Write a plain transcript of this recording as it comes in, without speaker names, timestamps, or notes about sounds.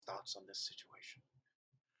themselves on this situation.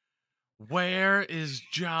 Where is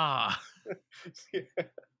Ja? Yeah,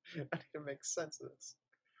 I need to make sense of this.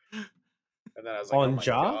 And then I was like, On oh my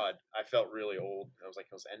Ja? god, I felt really old. I was like,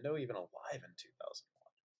 was Endo even alive in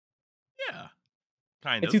 2001? Yeah,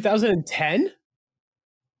 kind In of. 2010?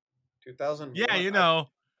 2001. Yeah, you know,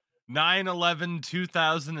 9/11,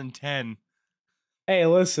 2010. Hey,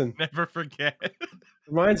 listen. Never forget.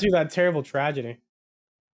 Reminds me of that terrible tragedy.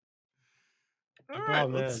 All right,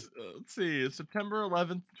 man. let's see. It's September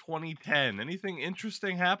 11th, 2010. Anything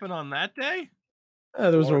interesting happen on that day?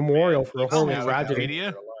 There was a Florida memorial man for a leaks horrible out tragedy. Wikipedia. they're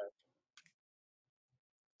alive.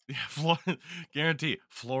 Yeah, Florida, guarantee.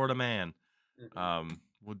 Florida man Mhm.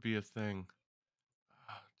 would be a thing.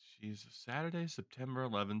 Oh, Jesus. Saturday, September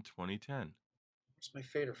 11th, 2010. What's my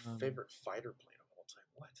favorite fighter plane of all time?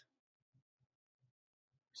 What?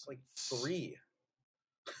 It's like 3.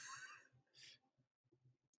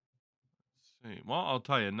 Let's see. Well, I'll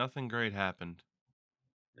tell you, nothing great happened.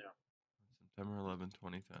 No. September 11th,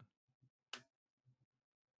 2010.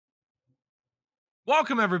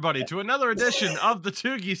 Welcome, everybody, to another edition of the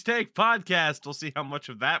Toogie Steak Podcast. We'll see how much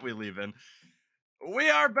of that we leave in. We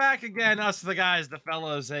are back again, us, the guys, the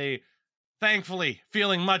fellows. Thankfully,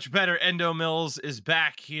 feeling much better, Endo Mills is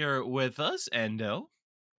back here with us. Endo,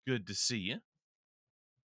 good to see you.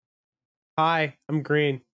 Hi, I'm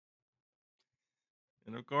Green.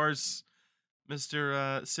 And of course,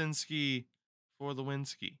 Mr. Sinsky for the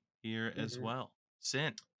Winsky here as well.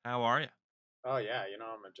 Sin, how are you? Oh yeah,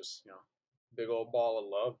 I'm just big old ball of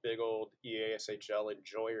love, big old EASHL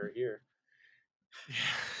enjoyer here.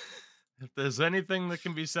 If there's anything that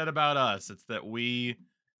can be said about us, it's that we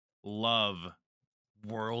love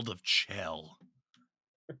World of Chell.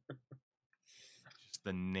 Just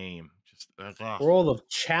the name. Just World of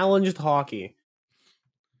Challenged Hockey.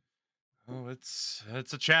 Oh, it's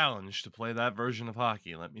a challenge to play that version of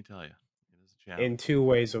hockey, let me tell you. It is a challenge. In 2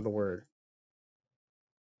 ways of the word.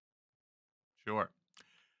 Sure.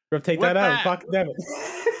 We're gonna take With that out. that- Fuck damn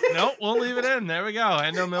it. Nope, we'll leave it in. There we go.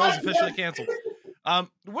 Endo Mills officially canceled.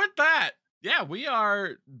 With that, yeah, we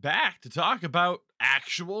are back to talk about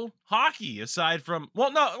actual hockey. Aside from,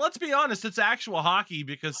 well, no, let's be honest, it's actual hockey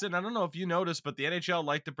because, Sin, I don't know if you noticed, but the NHL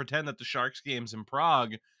like to pretend that the Sharks games in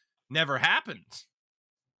Prague never happened.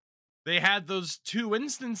 They had those 2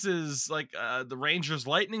 instances, like the Rangers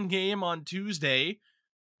Lightning game on Tuesday,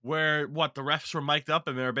 where the refs were mic'd up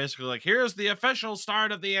and they were basically like, here's the official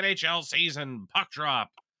start of the NHL season, puck drop.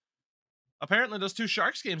 Apparently those 2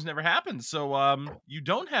 Sharks games never happened, so you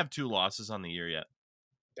don't have 2 losses on the year yet.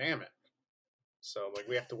 Damn it. So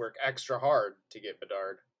we have to work extra hard to get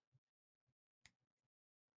Bedard.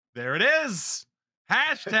 There it is.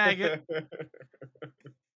 Hashtag it.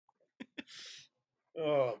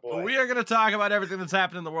 Oh boy. We are going to talk about everything that's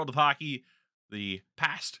happened in the world of hockey the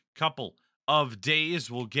past couple of days.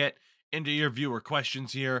 We'll get into your viewer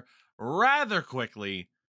questions here rather quickly.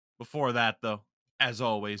 Before that, though, as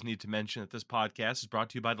always, need to mention that this podcast is brought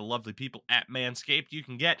to you by the lovely people at Manscaped. You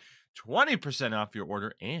can get 20% off your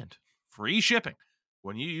order and free shipping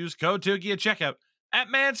when you use code Toogie at checkout at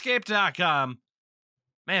manscaped.com.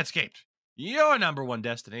 Manscaped, your #1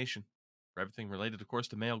 destination for everything related, of course,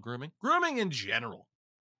 to male grooming in general.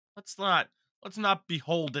 Let's not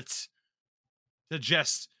behold it to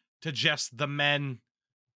just the men.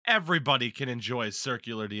 Everybody can enjoy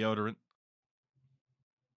circular deodorant.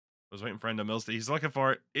 I was waiting for Endo Mills. He's looking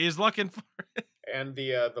for it. And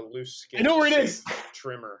the loose skin I know where it is.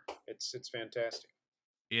 trimmer. It's fantastic.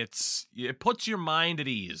 It puts your mind at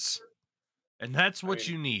ease, and that's what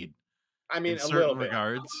you need. I mean, in a certain little bit.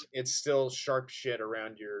 regards. It's still sharp shit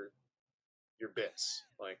around your bits.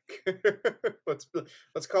 Like let's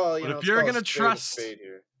call it. But if you're gonna trust,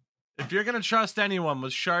 if you're gonna trust anyone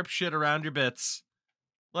with sharp shit around your bits,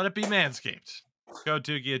 let it be Manscaped. Go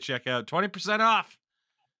Toogie at checkout, 20% off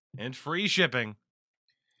and free shipping.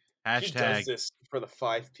 Hashtag. He does this for the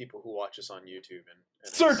 5 people who watch us on YouTube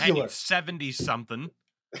and Circular. 70 something,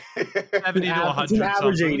 70 70 to 100 It's an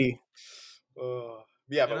average something. 80.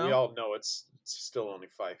 Yeah, but You we know? all know it's still only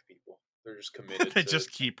 5 people. They're just committed. They to,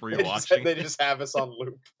 just keep they just- rewatching. They just have us on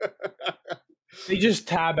loop. They just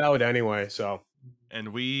tab out anyway, so. And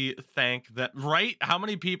we thank that, right? How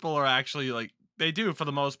many people are actually like, they do for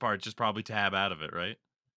the most part, just probably tab out of it, right?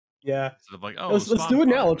 Yeah. Instead of like, oh, Let's do it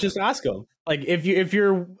now. Let's just ask them. Like, if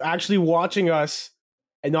you're actually watching us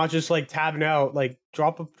and not just like tabbing out, like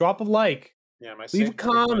drop a like, Yeah, my leave a safe-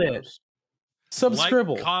 comment, subscribe.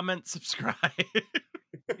 Like, comment, subscribe.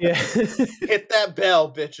 Yeah. Hit that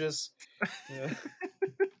bell, bitches. Yeah.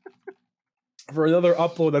 For another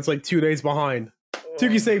upload that's like 2 days behind.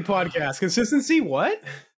 Toogie Steak Podcast. Consistency, what?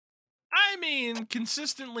 I mean,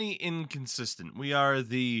 consistently inconsistent. We are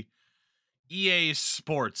the EA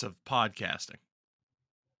Sports of podcasting.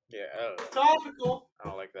 Yeah, I don't know. Topical. I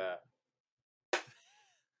don't like that.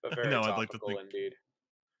 But very know, topical I'd like to think- indeed.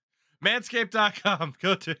 Manscaped.com.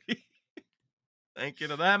 Go to. Thank you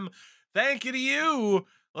to them. Thank you to you.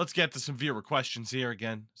 Let's get to some viewer questions here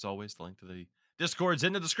again. As always, the link to the Discord's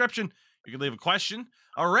in the description. You can leave a question,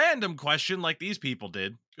 a random question like these people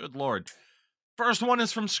did. Good Lord. First one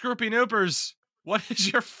is from Scroopy Noopers. What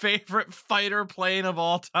is your favorite fighter plane of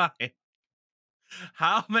all time?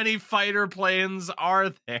 How many fighter planes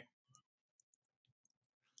are there?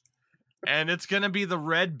 And it's going to be the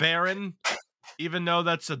Red Baron, even though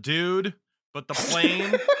that's a dude, but the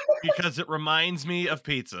plane, because it reminds me of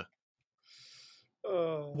pizza.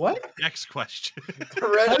 What? Next question.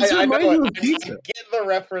 I remind know you it. of pizza. I get the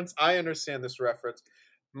reference. I understand this reference.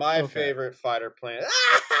 My Okay. favorite fighter plane.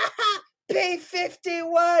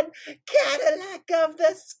 P-51 Cadillac of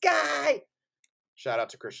the Sky. Shout out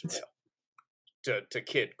to Christian Bale. To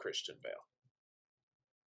Kid Christian Bale.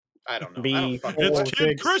 I don't know. I don't fucking It's It's Kid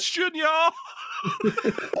six. Christian, y'all.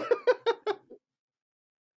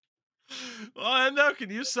 Well, Endo, can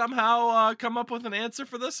you somehow come up with an answer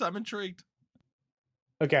for this? I'm intrigued.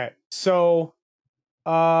 Okay, so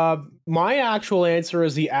my actual answer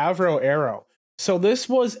is the Avro Arrow. So this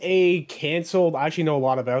was a canceled. I actually know a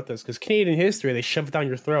lot about this because Canadian history, they shove it down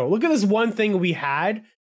your throat. Look at this one thing we had,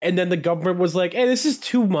 and then the government was like, "Hey, this is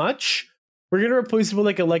too much. We're gonna replace it with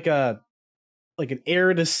like an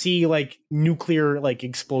air to sea like nuclear like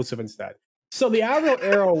explosive instead." So the Avro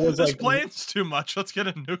Arrow was This like plane's too much. Let's get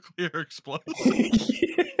a nuclear explosion.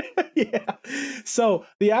 yeah. So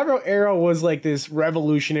the Avro Arrow was like this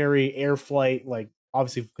revolutionary air flight, like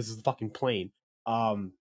obviously because it's a fucking plane.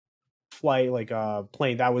 Flight like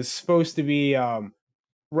plane that was supposed to be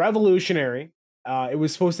revolutionary. It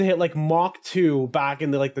was supposed to hit like Mach 2 back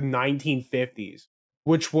in the 1950s,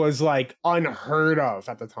 which was like unheard of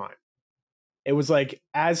at the time. It was like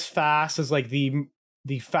as fast as like the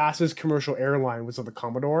fastest commercial airline was of the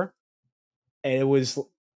Commodore, and it was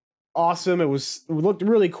awesome. It looked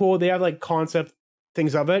really cool. They had like concept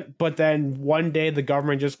things of it, but then one day the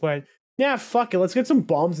government just went, "Yeah, fuck it, let's get some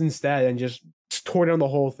bombs instead," and just tore down the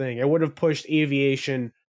whole thing. It would have pushed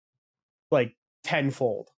aviation like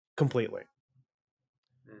tenfold completely.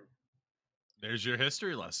 There's your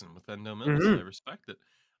history lesson with Endo Mills. Mhm. I respect it.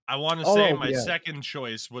 I want to Oh, say my yeah. second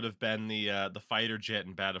choice would have been the fighter jet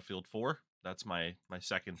in Battlefield 4. That's my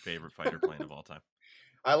second favorite fighter plane of all time.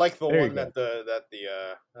 I like the There you one go. that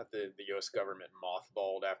the U.S. government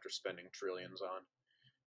mothballed after spending trillions on.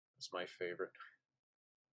 It's my favorite.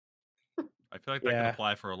 I feel like that Yeah. can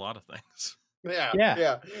apply for a lot of things. Yeah.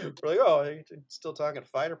 We're like, oh, are you still talking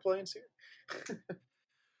fighter planes here?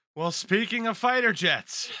 Well, speaking of fighter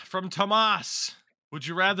jets, from Tomas, would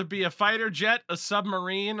you rather be a fighter jet, a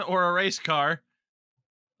submarine, or a race car?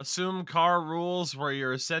 Assume car rules where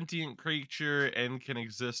you're a sentient creature and can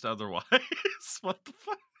exist otherwise. What the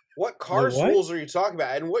fuck? What Cars what? rules are you talking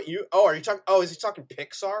about? And what you? Oh, are you talking? Oh, is he talking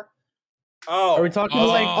Pixar? Oh, Are we talking Oh,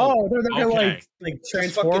 like they're talking okay. like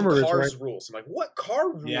just fucking Transformers, Cars right? rules. I'm like, what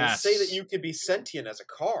car rules say that Yes. you could be sentient as a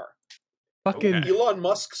car? Fucking Okay. Elon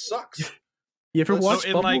Musk sucks. you ever So watched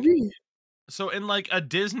in, like, Bumblebee? So in like a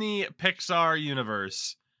Disney Pixar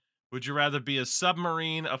universe, would you rather be a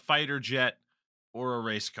submarine, a fighter jet, or a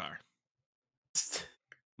race car?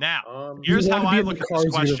 Now, here's You how wanna be I in look the at this Cars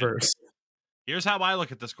question. universe. Here's how I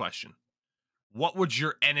look at this question. What would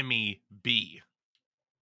your enemy be?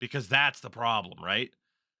 Because that's the problem, right?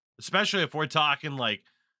 Especially if we're talking like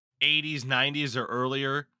 80s, 90s, or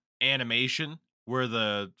earlier animation where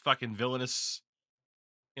the fucking villainous,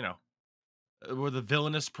 were the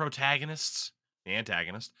villainous protagonists, the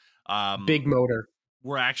antagonist, Big motor.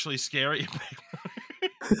 were actually scary.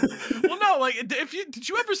 Well, no, like did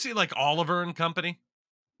you ever see like Oliver and Company?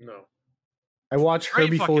 No. I watched Great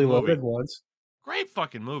Herbie fucking Fully movie. Loaded once. Great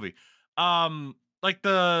fucking movie. Like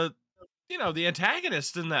the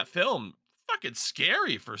antagonist in that film, fucking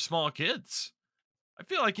scary for small kids. I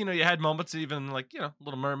feel like, you had moments even like,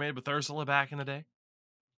 Little Mermaid with Ursula back in the day.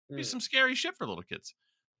 Be some scary shit for little kids.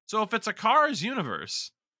 So if it's a Cars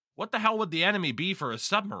universe, what the hell would the enemy be for a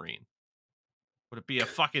submarine? Would it be a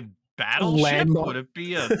fucking battleship? Landmark. Would it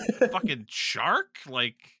be a fucking shark?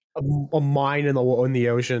 Like A mine in the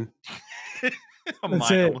ocean. a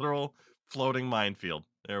That's a it. literal floating minefield.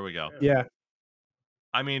 There we go. Yeah.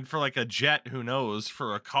 I mean, for like a jet, who knows?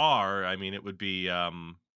 For a car, I mean, it would be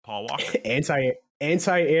Paul Walker.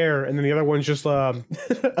 Anti-air, and then the other one's just a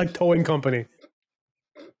towing company.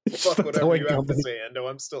 Fuck Just a whatever towing you have to company. say, Endo.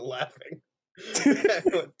 I'm still laughing.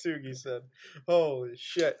 What Toogie said. Holy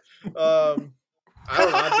shit. I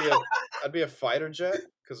don't know. I'd be a fighter jet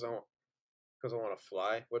because I want to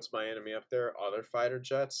fly. What's my enemy up there? Other fighter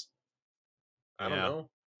jets. I don't know.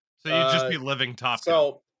 So you'd just be living Top Gun.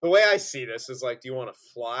 So the way I see this is like, do you want to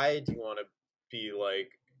fly? Do you want to be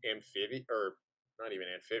like amphibious, or not even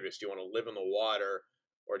amphibious? Do you want to live in the water,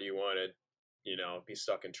 or do you want to, be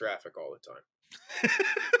stuck in traffic all the time?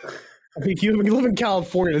 I mean, you live in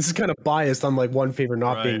California. This is kind of biased on like one favor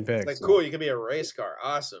not being picked. Like, cool, you can be a race car.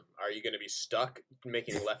 Awesome. Are you going to be stuck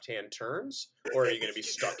making left-hand turns, or are you going to be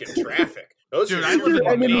stuck in traffic? Those Dude, are I live in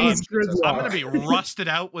I'm going to be rusted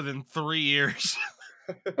out within 3 years.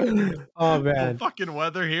 Oh man, fucking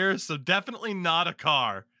weather here, so definitely not a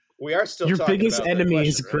car. We are still your talking biggest about enemy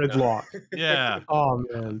is right gridlock. Yeah. Oh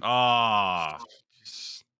man.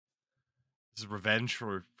 This is revenge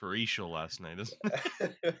for Ishel last night, isn't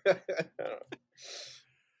it?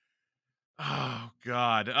 Oh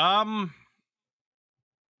God. Let's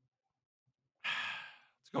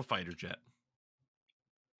go fighter jet.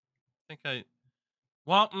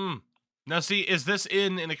 Now see, is this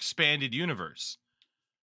in an expanded universe?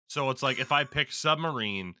 So it's like, if I pick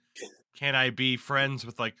submarine, can I be friends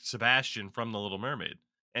with like Sebastian from The Little Mermaid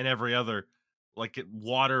and every other like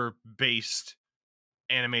water-based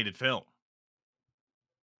animated film?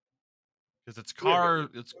 Because it's car,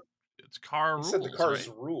 it's car rules. Said the car's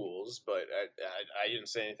right? rules, but I didn't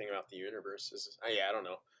say anything about the universe. I don't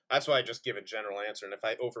know. That's why I just give a general answer, and if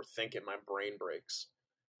I overthink it, my brain breaks.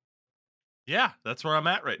 Yeah, that's where I'm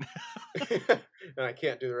at right now. And I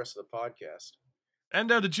can't do the rest of the podcast.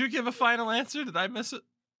 Endo, did you give a final answer? Did I miss it?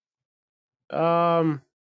 No.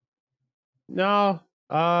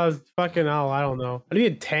 Fucking hell, I don't know. I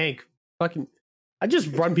need a tank. I just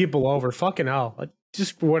run people over. Fucking hell.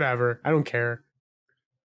 Just whatever. I don't care.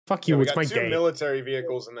 Fuck you. We It's got my two day. military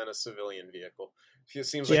vehicles and then a civilian vehicle. It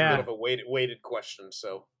seems like a bit of a weighted question.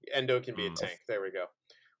 So Endo can be a tank. There we go.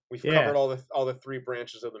 We've covered all the three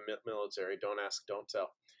branches of the military. Don't ask, don't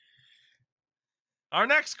tell. Our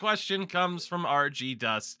next question comes from RG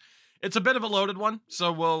Dust. It's a bit of a loaded one,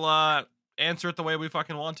 so we'll answer it the way we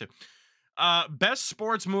fucking want to. Best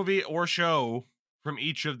sports movie or show from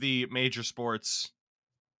each of the major sports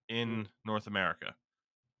in North America.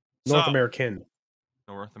 North American,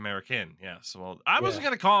 yes. Well, I wasn't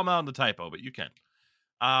going to call him out on the typo, but you can.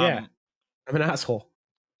 I'm an asshole.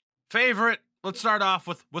 Favorite, let's start off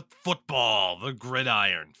with football, the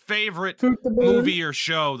gridiron. Favorite movie or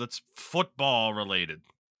show that's football related?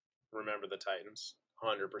 Remember the Titans.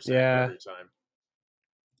 100% every time.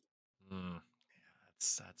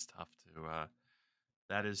 That's tough to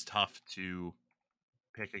that is tough to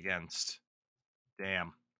pick against.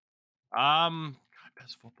 Damn. God,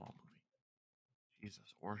 best football movie.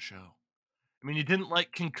 Jesus, or show. I mean, you didn't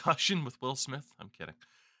like Concussion with Will Smith? I'm kidding.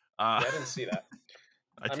 I didn't see that.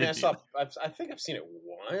 I think I've seen it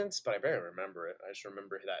once, but I barely remember it. I just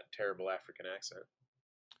remember that terrible African accent.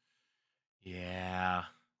 Yeah.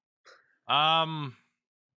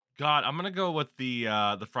 God, I'm gonna go with the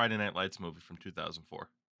Friday Night Lights movie from 2004 for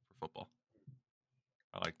football.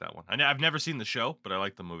 I like that one. I've never seen the show, but I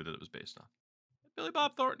like the movie that it was based on. Billy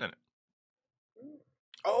Bob Thornton in it.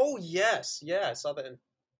 Oh yes, yeah, I saw that in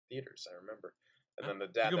theaters. I remember. And then the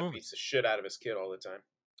dad that beats the shit out of his kid all the time.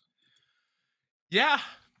 Yeah.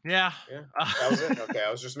 That was it. Okay,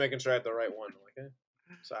 I was just making sure I had the right one. Like,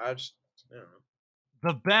 so I don't know.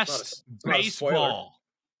 The best baseball.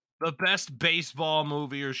 The best baseball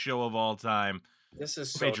movie or show of all time. This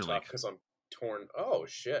is so tough because I'm torn. Oh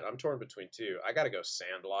shit, I'm torn between two. I gotta go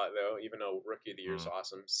Sandlot though, even though Rookie of the Year is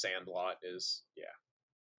awesome. Sandlot is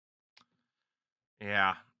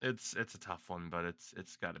Yeah, it's a tough one, but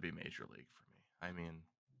it's got to be Major League for me. I mean,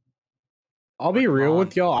 I'll be real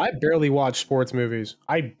with y'all. I barely watch sports movies.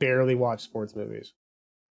 Yeah,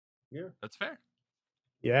 that's fair.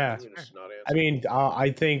 Yeah, I mean,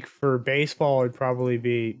 I think for baseball it'd probably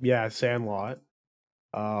be Sandlot.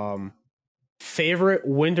 Favorite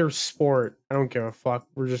winter sport? I don't give a fuck.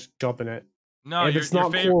 We're just jumping it. No, if it's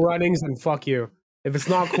not Cool Runnings, then fuck you. If it's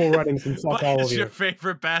not Cool Runnings, then fuck all of you. Your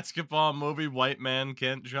favorite basketball movie? White Man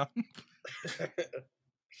Can't Jump. It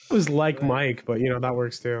was like Mike, but that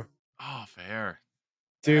works too. Oh, fair.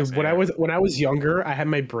 Dude, when I was younger, I had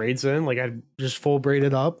my braids in, like I just full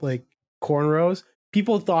braided up, like cornrows.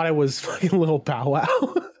 People thought I was fucking Little Bow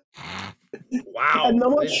Wow. Wow. And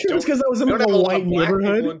I'm not sure it's because I was in a white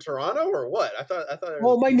neighborhood in Toronto or what? I thought.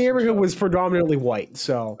 Well, my neighborhood was predominantly white,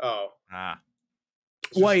 so.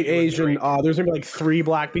 White, Asian. There's gonna be like 3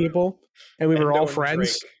 black people, and we were all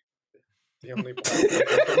friends. The only black people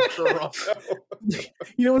from Toronto.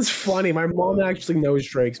 You know what's funny? My mom actually knows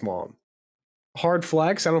Drake's mom. Hard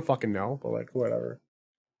flex. I don't fucking know, but like whatever.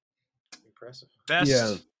 Impressive. Best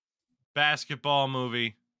Yeah. basketball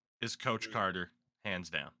movie is Coach Carter, hands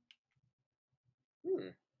down.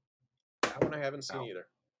 That one I haven't seen Ow. either.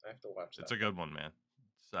 I have to watch that. It's a good one, man.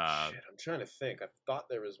 It's, Shit, I'm trying to think. I thought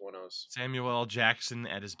there was one I was. Samuel L. Jackson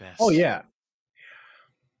at his best. Oh yeah.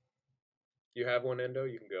 You have one, Endo?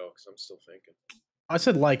 You can go, because I'm still thinking. I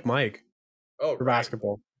said like Mike Oh, for right.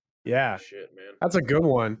 basketball. Yeah, Shit, man. that's a good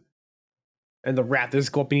one. And the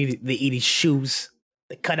Raptors go up and they eat his shoes.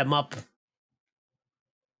 They cut him up.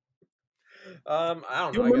 I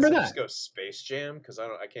don't You know. I guess remember I'll just that? go Space Jam, because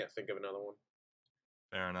I can't think of another one.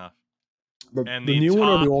 Fair enough. The, And the the new one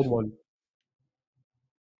or the top- old one?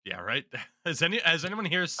 Yeah, right? Has anyone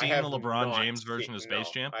here seen the LeBron not James version of seen- Space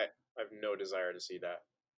no, Jam? I have no desire to see that.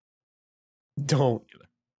 Don't.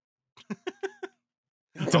 I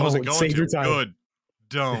wasn't Don't going save to. your time. Good.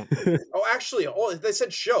 Don't. Oh, actually, they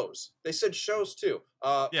said shows. They said shows too.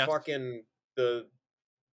 Yeah. Fucking the.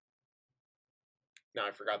 No,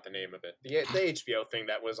 I forgot the name of it. The HBO thing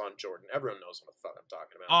that was on Jordan. Everyone knows what the fuck I'm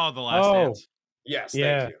talking about. Oh, The Last Oh. Dance. Yes,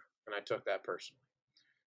 yeah. thank you. And I took that personally.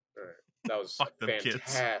 All right. That was Fuck them kids.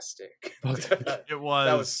 fantastic. Fuck that It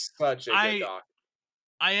was. was such a good doc.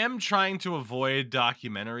 I am trying to avoid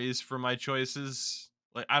documentaries for my choices.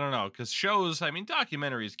 Like, I don't know, because shows, I mean,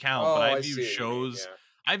 documentaries count, but I view see what you mean, shows. yeah.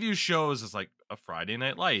 I view shows as like a Friday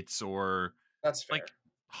Night Lights or That's fair. like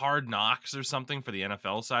Hard Knocks or something for the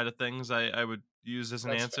NFL side of things. I would use as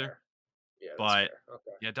an That's answer. fair. Yeah, that's But- fair.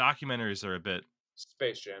 Okay. Yeah, documentaries are a bit.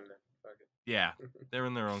 Space Jam then. Fuck it. Yeah, they're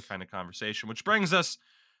in their own kind of conversation, which brings us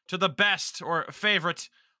to the best or favorite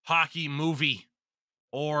hockey movie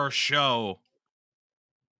or show.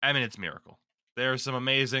 I mean, it's Miracle. There are some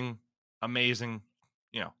amazing,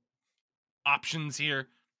 options here.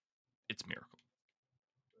 It's Miracle.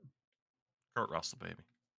 Kurt Russell, baby.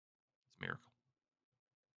 It's Miracle.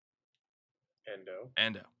 Endo.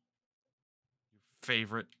 Endo. Your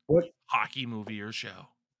favorite What? hockey movie or show?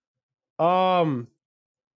 I'm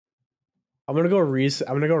gonna go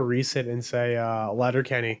recent and say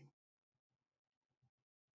Letterkenny.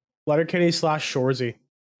 Letterkenny / Shorzy.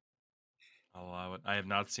 I'll allow it. I have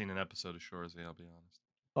not seen an episode of Shorzy, I'll be honest.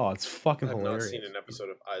 Oh, it's fucking I've not hilarious. seen an episode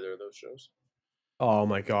of either of those shows. Oh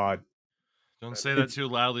my god. Don't say that too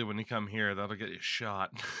loudly when you come here. That'll get you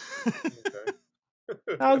shot.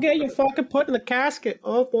 Okay. I'll get you fucking put in the casket.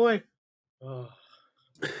 Oh boy. Oh.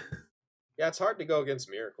 Yeah, it's hard to go against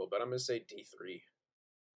Miracle, but I'm gonna say D3.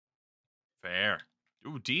 Fair.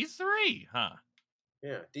 Ooh, D3, huh?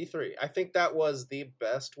 Yeah, D3. I think that was the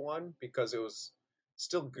best one because it was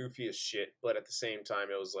still goofy as shit, but at the same time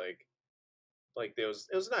it was like it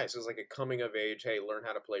was nice. It was like a coming of age, hey, learn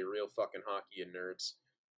how to play real fucking hockey, you nerds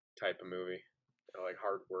type of movie. You know, like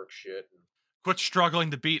hard work shit. Quit struggling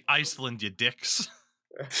to beat Iceland, you dicks.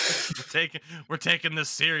 We're taking this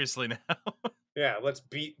seriously now. Yeah, let's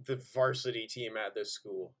beat the varsity team at this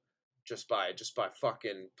school just by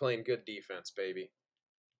fucking playing good defense, baby.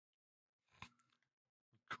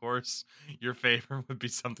 Of course, your favorite would be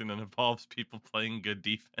something that involves people playing good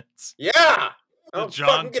defense. Yeah, I The don't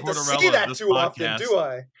John fucking get to Tortorella see of that this too often, podcast. do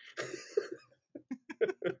I?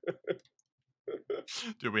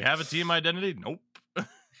 Do we have a team identity? Nope.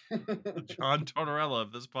 The John Tortorella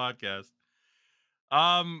of this podcast.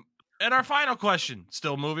 And our final question,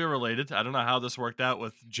 still movie related. I don't know how this worked out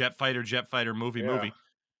with Jet Fighter movie.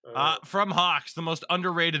 From Hawks, the most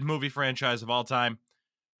underrated movie franchise of all time,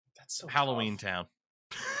 That's so Halloween tough.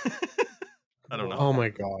 Town. I don't know. Oh my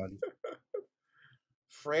god.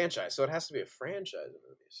 Franchise, so it has to be a franchise of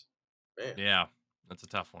movies. Man, Yeah, that's a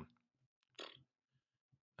tough one.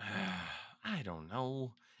 I don't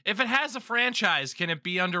know. If it has a franchise, can it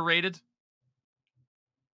be underrated?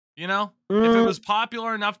 You know? If it was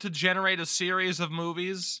popular enough to generate a series of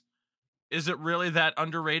movies, is it really that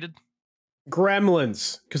underrated?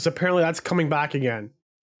 Gremlins, because apparently that's coming back again.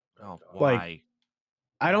 Oh, Like, why?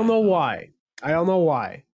 I don't know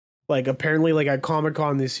why. Like apparently, like at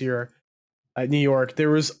Comic-Con this year at New York, there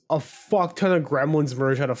was a fuck ton of Gremlins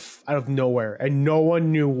merch out of nowhere, and no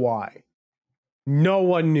one knew why.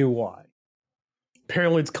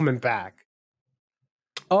 Apparently, it's coming back.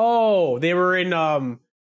 Oh, they were in you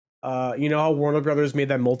know how Warner Brothers made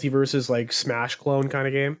that Multiverses like Smash clone kind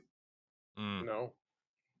of game? Mm. no.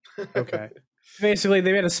 Okay. Basically,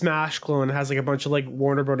 they made a Smash clone that has like a bunch of like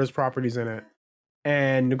Warner Brothers properties in it.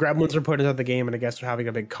 And the Gremlins are putting out the game, and I guess they're having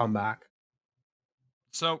a big comeback.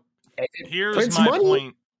 So Prince here's my money.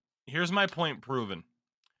 point. Here's my point proven.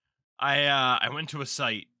 I went to a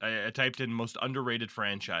site. I typed in most underrated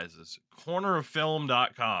franchises.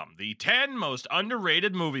 Corneroffilm.com. The 10 most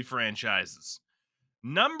underrated movie franchises.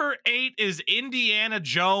 Number 8 is Indiana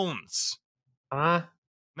Jones.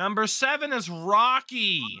 Number 7 is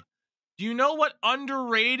Rocky. Do you know what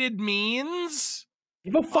underrated means?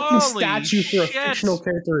 You have a fucking Holy statue for a shit. fictional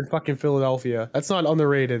character in fucking Philadelphia. That's not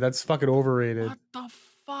underrated. That's fucking overrated. What the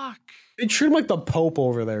fuck? They treat him like the Pope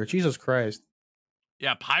over there. Jesus Christ.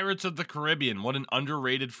 Yeah, Pirates of the Caribbean. What an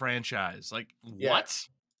underrated franchise. Like, Yeah. what?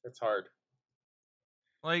 It's hard.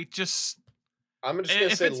 Like, just... I'm just gonna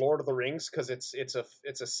If say it's- Lord of the Rings because it's a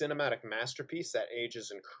cinematic masterpiece that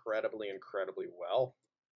ages incredibly well.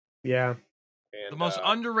 Yeah. And the most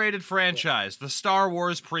underrated franchise, the Star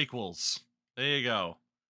Wars prequels. There you go.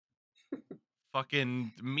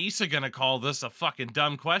 Fucking Misa gonna call this a fucking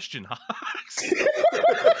dumb question, Hawks.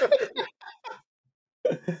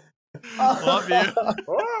 Love you.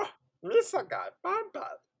 Oh, Misa got bumped.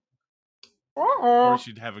 Of course,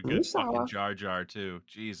 you'd have a good fucking Jar Jar too.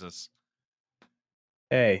 Jesus.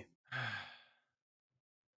 Hey,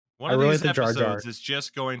 One I of really these like the Jar episodes Jar. is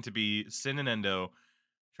just going to be Sin and Endo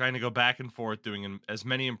trying to go back and forth doing as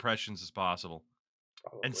many impressions as possible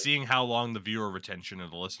and seeing how long the viewer retention or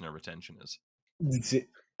the listener retention is.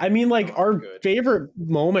 I mean, like, Oh, our good. favorite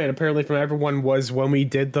moment, apparently, from everyone was when we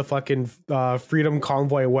did the fucking Freedom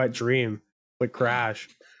Convoy Wet Dream with Crash.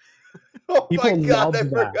 Oh People my god, I loved that.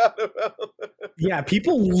 forgot about that. Yeah,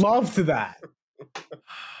 people loved that.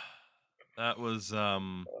 That was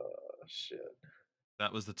Oh, shit.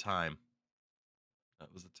 that was the time.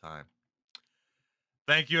 That was the time.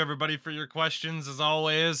 Thank you everybody for your questions as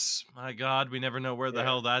always. My god, we never know where the Yeah.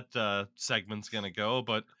 hell that segment's going to go,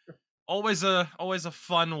 but always a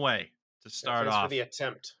fun way to start Thanks off for the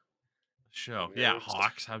attempt. the show. You Yeah, nerds.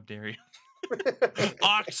 Hawks, how dare you?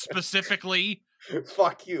 Hawks specifically.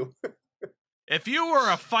 Fuck you. If you were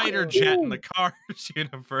a fighter jet in the Cars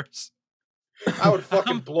universe, I would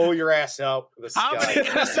fucking blow your ass out of the how many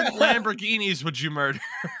sky. innocent Lamborghinis would you murder?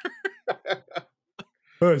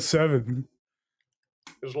 7.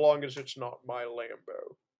 As long as it's not my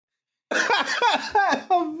Lambo.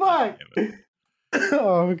 Oh, fuck.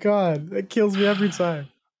 Oh, God. That kills me every time.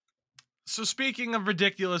 So speaking of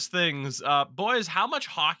ridiculous things, boys, how much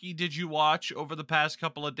hockey did you watch over the past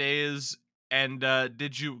couple of days? And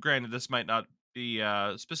did you, granted, this might not be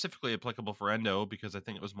specifically applicable for Endo because I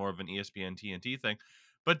think it was more of an ESPN TNT thing,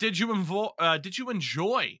 but did you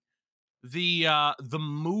enjoy the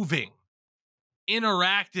moving,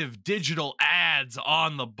 interactive digital ads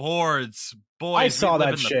on the boards? Boys, I saw we live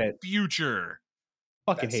that in shit. the future.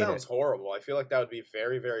 Fucking That hate sounds it. horrible. I feel like that would be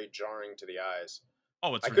very, very jarring to the eyes.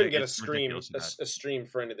 Oh, it's I couldn't get a it's stream ridiculous bad. a stream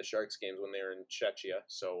for any of the Sharks games when they were in Czechia,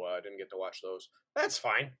 so I didn't get to watch those. That's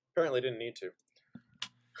fine. Apparently, didn't need to.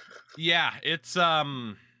 Yeah,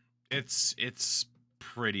 it's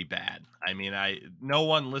pretty bad. I mean, no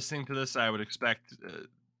one listening to this, I would expect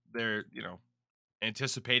they're,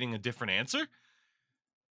 anticipating a different answer.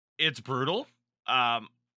 It's brutal.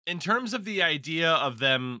 In terms of the idea of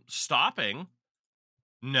them stopping,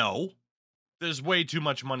 no. There's way too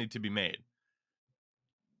much money to be made.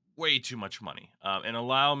 Way too much money. And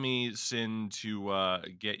allow me, Sin, to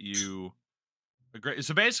get you a great.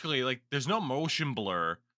 So basically, like, there's no motion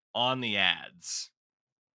blur on the ads.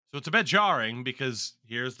 So it's a bit jarring because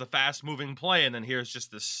here's the fast moving play and then here's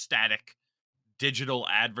just this static digital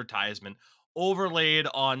advertisement overlaid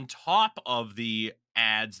on top of the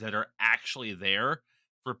ads that are actually there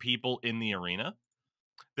for people in the arena.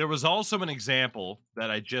 There was also an example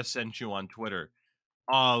that I just sent you on Twitter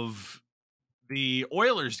of the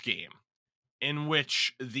Oilers game in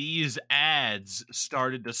which these ads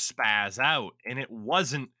started to spaz out, and it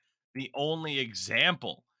wasn't the only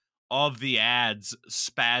example of the ads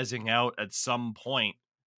spazzing out at some point.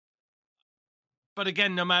 But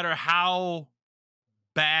again, no matter how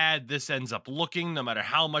bad this ends up looking, no matter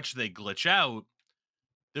how much they glitch out,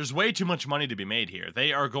 there's way too much money to be made here.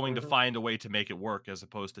 They are going to find a way to make it work as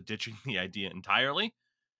opposed to ditching the idea entirely.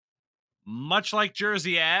 Much like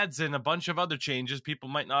jersey ads and a bunch of other changes, people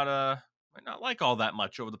might not like all that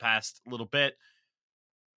much over the past little bit.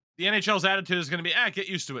 The NHL's attitude is going to be, get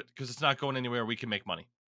used to it because it's not going anywhere. We can make money.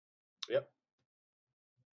 Yep.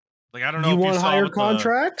 Like, I don't know You if want you saw higher what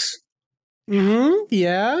contracts?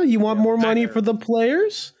 Yeah. You want more money better. for the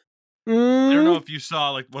players? I don't know if you saw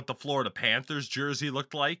like what the Florida Panthers jersey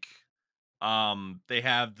looked like. They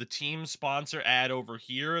have the team sponsor ad over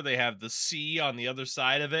here. They have the C on the other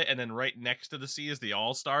side of it, and then right next to the C is the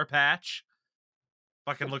All-Star patch.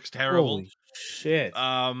 Fucking looks terrible. Holy shit.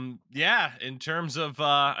 Yeah, in terms of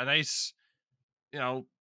a nice,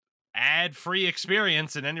 ad-free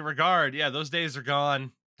experience in any regard, yeah, those days are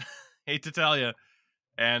gone. Hate to tell you.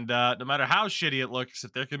 And no matter how shitty it looks,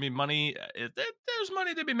 if there can be money, there's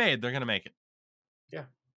money to be made. They're going to make it. Yeah.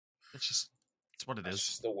 It's what it It's is.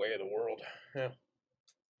 just the way of the world. Yeah.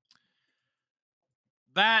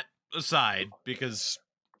 That aside, because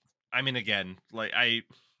I mean, again, like I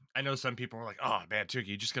know some people are like, "Oh man, Tukey,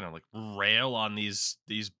 you just gonna like rail on these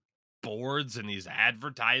boards and these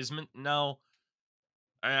advertisement?" No,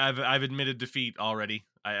 I've admitted defeat already.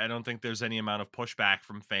 I don't think there's any amount of pushback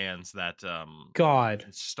from fans that God,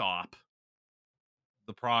 can stop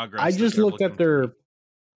the progress. I that just they're looked looking at to their. make.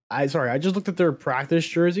 I just looked at their practice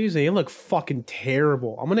jerseys. And they look fucking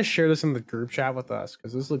terrible. I'm gonna share this in the group chat with us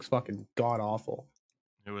because this looks fucking god awful.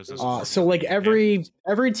 Who is this? So like every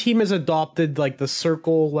team has adopted like the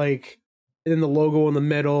circle, like, and then the logo in the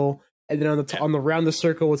middle, and then on the on the round the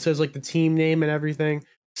circle it says like the team name and everything.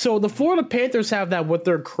 So the Florida Panthers have that with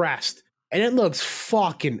their crest, and it looks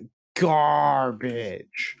fucking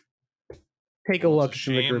garbage. Take a look It's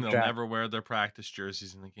in the shame group they'll chat. never wear their practice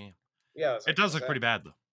jerseys in the game. Yeah. It does look pretty bad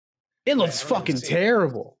though. It looks I don't even fucking see it.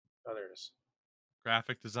 terrible. Oh, there it is.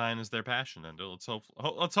 Graphic design is their passion, and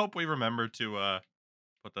let's hope we remember to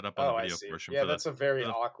put that up on Oh, the I video see. portion. Yeah, for that's a very for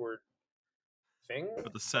the- awkward thing. for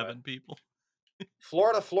the 7 people.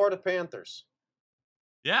 Florida Panthers.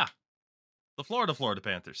 Yeah, the Florida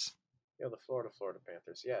Panthers. Yeah, the Florida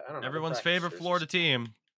Panthers. Yeah, I don't know. Everyone's the practice favorite jerseys. Florida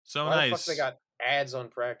team. So Why nice. the fuck they got ads on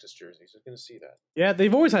practice jerseys? Who's gonna see that? Yeah,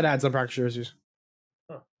 they've always had ads on practice jerseys.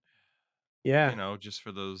 Huh. Yeah. You know, just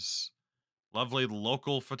for those lovely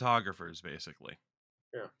local photographers, basically.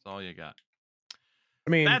 Yeah. That's all you got. I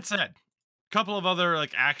mean, That said, a couple of other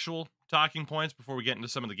like actual talking points before we get into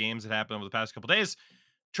some of the games that happened over the past couple days.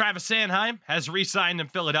 Travis Sanheim has re-signed in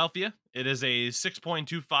Philadelphia. It is a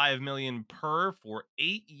 $6.25 million per for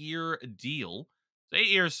 8-year deal. So 8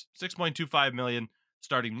 years, $6.25 million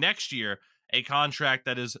starting next year. A contract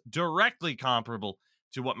that is directly comparable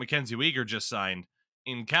to what Mackenzie Weegar just signed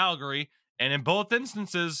in Calgary. And in both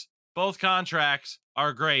instances, both contracts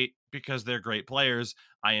are great because they're great players.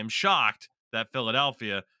 I am shocked that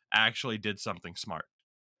Philadelphia actually did something smart.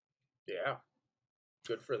 Yeah,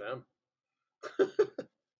 good for them.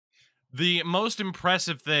 The most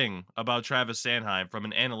impressive thing about Travis Sanheim from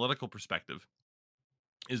an analytical perspective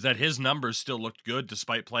is that his numbers still looked good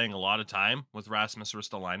despite playing a lot of time with Rasmus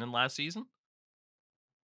Ristolainen last season.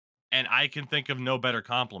 And I can think of no better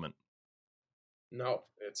compliment. No,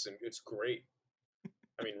 it's great.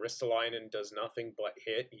 I mean, Ristolainen does nothing but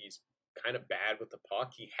hit. He's kind of bad with the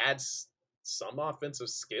puck. He had some offensive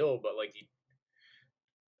skill, but like he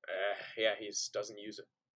doesn't use it.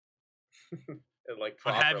 And like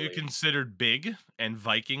But properly. have you considered big and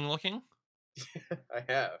Viking looking? I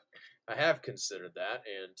have considered that,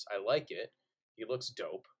 and I like it. He looks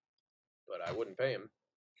dope, but I wouldn't pay him.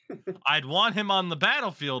 I'd want him on the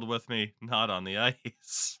battlefield with me, not on the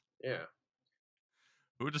ice. Yeah.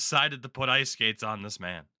 Who decided to put ice skates on this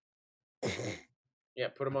man? Yeah,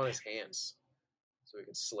 put him on his hands so he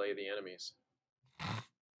can slay the enemies. Fair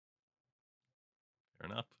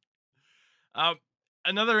enough.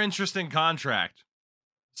 Another interesting contract.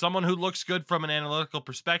 Someone who looks good from an analytical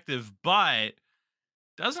perspective, but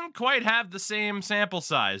doesn't quite have the same sample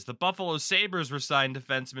size. The Buffalo Sabres re-signed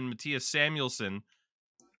defenseman Mattias Samuelsson.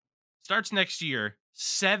 Starts next year,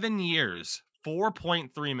 7 years,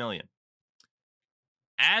 $4.3 million.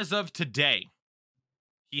 As of today,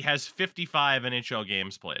 he has 55 NHL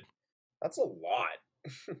games played. That's a lot.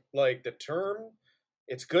 Like the term,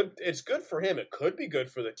 it's good. It's good for him. It could be good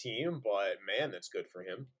for the team, but man, that's good for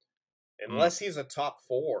him. Unless he's a top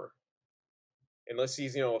 4, unless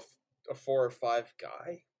he's a 4 or 5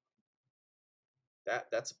 guy.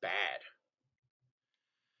 That's bad.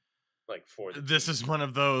 Like for this team. is one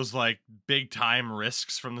of those like big time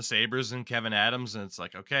risks from the Sabres and Kevin Adams, and it's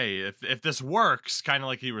like, okay, if this works, kind of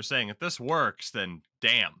like you were saying, if this works, then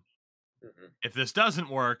damn. Mm-hmm. If this doesn't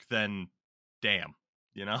work, then damn,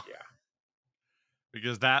 Yeah.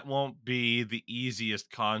 Because that won't be the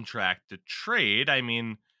easiest contract to trade. I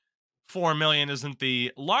mean, $4 million isn't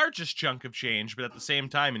the largest chunk of change, but at the same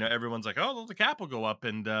time, everyone's like, oh, the cap will go up.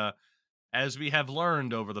 And as we have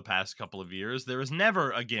learned over the past couple of years, there is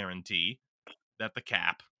never a guarantee that the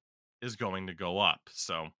cap is going to go up.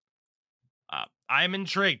 So I'm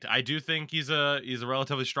intrigued. I do think he's a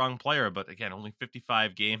relatively strong player, but again, only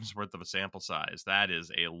 55 games worth of a sample size. That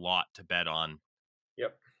is a lot to bet on.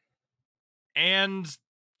 Yep. And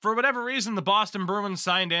for whatever reason, the Boston Bruins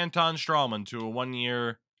signed Anton Strawman to a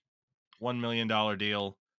 1-year, $1 million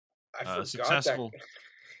deal. I forgot Successful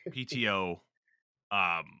that. PTO.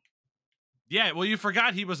 Yeah, well, you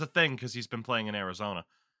forgot he was a thing because he's been playing in Arizona.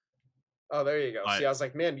 Oh, there you go. See, I was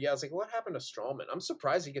like, what happened to Strawman? I'm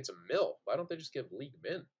surprised he gets a mil. Why don't they just give league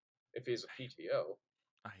min if he's a PTO?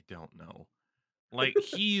 I don't know. Like,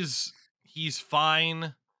 he's he's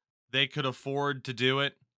fine. They could afford to do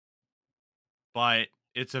it. But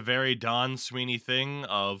it's a very Don Sweeney thing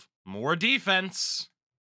of more defense.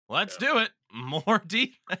 Let's do it. More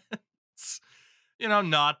defense.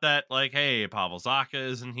 Not that, like, hey, Pavel Zacha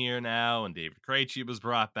isn't here now and David Krejci was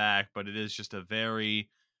brought back, but it is just a very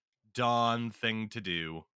Don thing to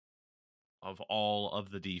do of all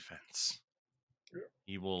of the defense. Yeah.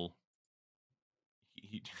 He will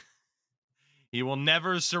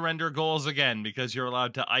never surrender goals again because you're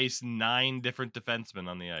allowed to ice 9 different defensemen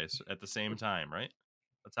on the ice at the same time, right?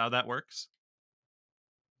 That's how that works.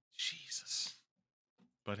 Jesus.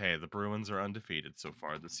 But hey, the Bruins are undefeated so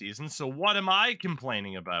far this season, so what am I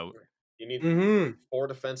complaining about? You need 4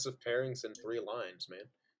 defensive pairings and 3 lines, man.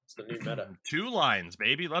 It's the new meta. 2 lines,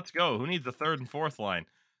 baby. Let's go. Who needs the 3rd and 4th line?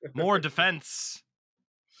 More defense.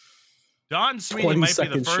 Don Sweeney might be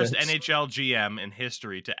the first NHL GM in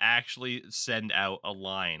history to actually send out a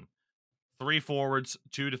line. 3 forwards,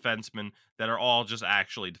 2 defensemen that are all just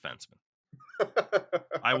actually defensemen.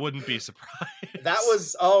 I wouldn't be surprised. That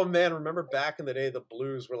was, oh man, remember back in the day, the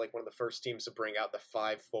Blues were like one of the first teams to bring out the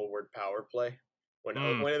 5 forward power play. When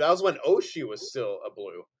that was when Oshie was still a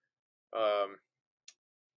Blue.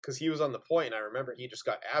 Because he was on the point, and I remember he just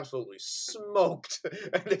got absolutely smoked,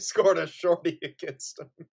 and they scored a shorty against him.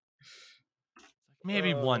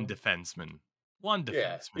 Maybe one defenseman. One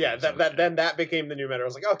defenseman. Yeah. Then that became the new meta. I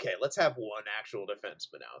was like, okay, let's have one actual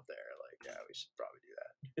defenseman out there. Like, yeah, we should probably do that.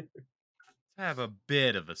 Have a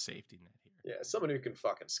bit of a safety net here. Yeah, someone who can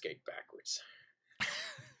fucking skate backwards.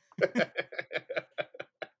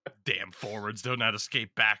 Damn forwards don't know how to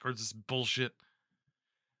skate backwards. This is bullshit.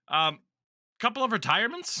 Couple of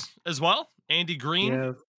retirements as well. Andy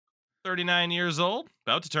Green, 39 years old,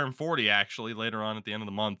 about to turn 40 actually later on at the end of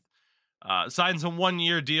the month. Signs a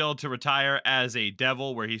 1-year deal to retire as a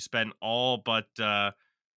Devil, where he spent all but we'll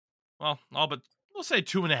say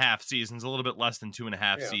 2.5 seasons, a little bit less than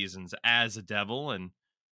 2.5 seasons as a Devil, and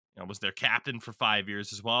was their captain for 5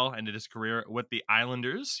 years as well. Ended his career with the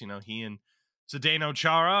Islanders. He and Zdeno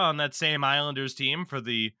Chara on that same Islanders team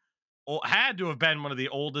had to have been one of the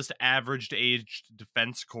oldest averaged aged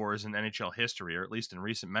defense corps in NHL history, or at least in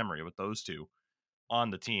recent memory, with those two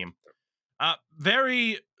on the team.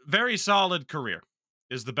 Very, very solid career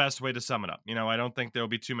is the best way to sum it up. I don't think there'll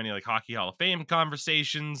be too many like Hockey Hall of Fame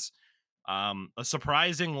conversations. A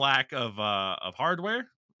surprising lack of hardware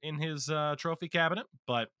in his trophy cabinet,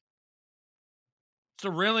 but it's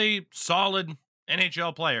a really solid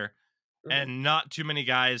NHL player. Mm-hmm. And not too many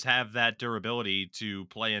guys have that durability to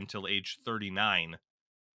play until age 39.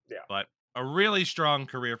 Yeah. But a really strong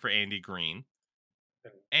career for Andy Green.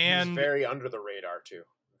 And he's very under the radar, too.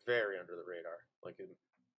 Very under the radar.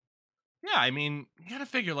 Yeah, I mean, you gotta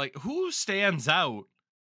figure, like, who stands out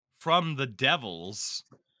from the Devils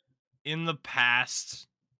in the past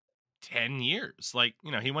 10 years? Like,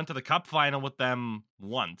 he went to the Cup final with them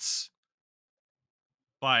once.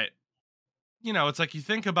 But it's like you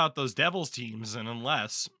think about those Devils teams, and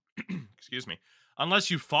unless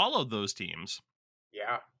you followed those teams.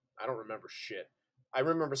 Yeah, I don't remember shit. I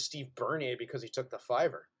remember Steve Bernier because he took the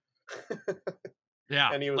fiver.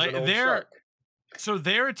 Yeah, and he was an old shark. So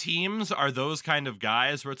their teams are those kind of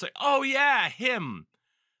guys where it's like, oh yeah, him.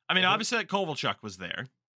 I mean, obviously that Kovalchuk was there.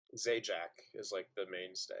 Zajac is like the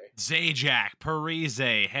mainstay. Zajac,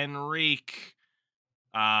 Parise, Henrique,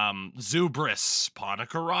 Zubris,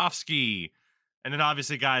 Ponikarovsky. And then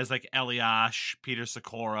obviously guys like Eliash, Peter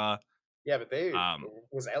Sikora. Yeah, but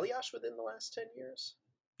was Eliash within the last 10 years?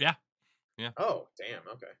 Yeah. Oh, damn,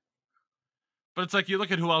 okay. But it's like you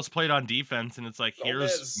look at who else played on defense, and it's like,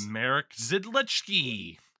 here's Marek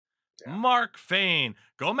Zidlichky, Mark Fane.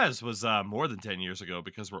 Gomez was more than 10 years ago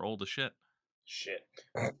because we're old as shit. Shit.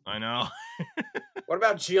 I know. What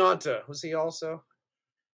about Gionta? Was he also?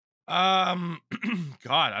 God,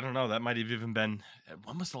 I don't know. That might have even been.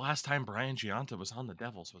 When was the last time Brian Gionta was on the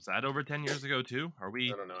Devils? Was that over 10 years ago too? Are we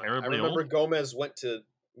terribly old? I remember Gomez went to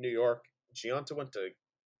New York. Gionta went to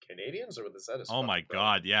Canadians, or was that his? Oh my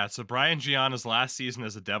God, yeah. So Brian Gionta's last season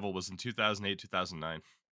as a Devil was in 2008-2009.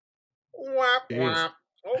 Whap, whap.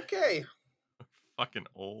 Okay. Fucking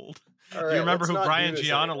old. Right, do you remember who Brian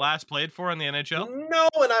Gionta last played for in the NHL? No,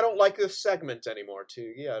 and I don't like this segment anymore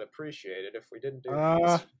too. Yeah, I'd appreciate it if we didn't do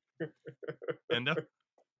this. Endo?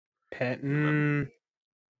 Penton.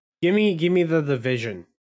 Give me the division.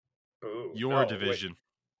 Ooh, Your division.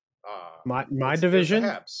 My division?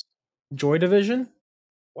 Joy division?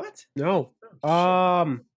 What? No.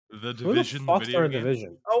 The Who the Division, the fuck's video our game.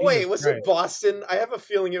 division? Oh wait, Jesus was Christ. it Boston? I have a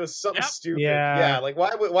feeling it was something Yep. stupid. Yeah. Like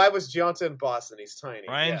why was Gianta in Boston? He's tiny.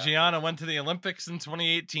 Ryan yeah. Gianna went to the Olympics in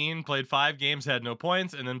 2018, played 5 games, had no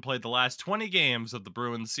points, and then played the last 20 games of the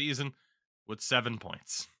Bruins season with 7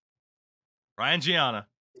 points. Ryan Gianna,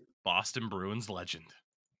 Boston Bruins legend.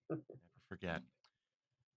 Never forget.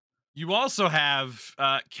 You also have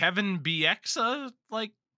Kevin Bieksa.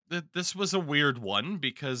 Like, this was a weird one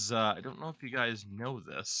because I don't know if you guys know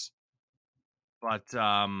this, but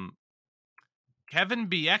Kevin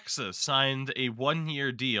Bieksa signed a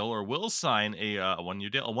 1-year deal, or will sign a 1-year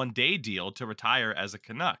deal, a 1-day deal to retire as a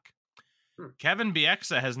Canuck. Kevin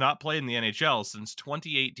Bieksa has not played in the NHL since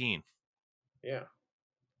 2018. Yeah.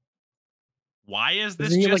 Why is this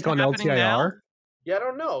Isn't he just like on happening now? LTIR? Yeah, I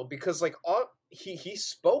don't know because like he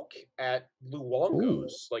spoke at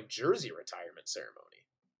Luongo's like jersey retirement ceremony.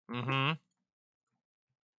 Mm-hmm.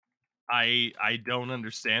 I don't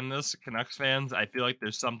understand this, Canucks fans. I feel like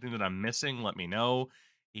there's something that I'm missing. Let me know.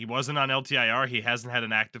 He wasn't on LTIR. He hasn't had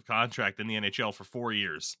an active contract in the NHL for 4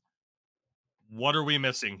 years. What are we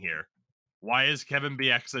missing here? Why is Kevin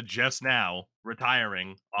Bieksa just now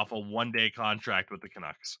retiring off a 1-day contract with the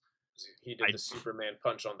Canucks? He did the Superman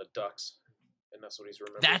punch on the Ducks, and that's what he's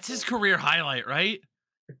remembered. That's his career highlight, right?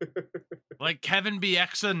 Like Kevin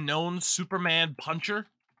Bieksa, known Superman puncher.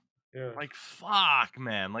 Yeah. Like, fuck,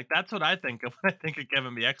 man. Like, that's what I think of when I think of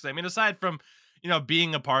Kevin Bieksa. I mean, aside from,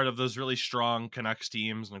 being a part of those really strong Canucks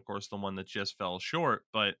teams, and of course the one that just fell short,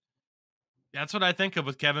 but that's what I think of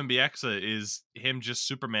with Kevin Bieksa, is him just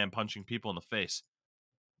Superman punching people in the face.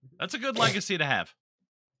 That's a good legacy to have.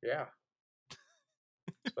 Yeah.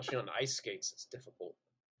 Especially on ice skates, it's difficult.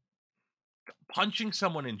 Punching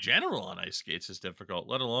someone in general on ice skates is difficult,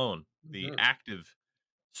 let alone the active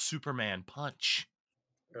Superman punch.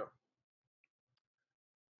 Yeah.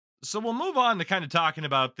 So we'll move on to kind of talking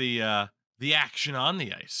about the action on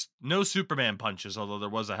the ice. No Superman punches, although there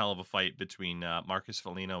was a hell of a fight between Marcus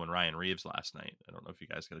Foligno and Ryan Reeves last night. I don't know if you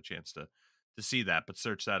guys got a chance to see that, but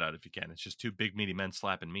search that out if you can. It's just 2 big meaty men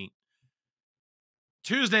slapping meat.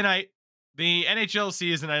 Tuesday night, the NHL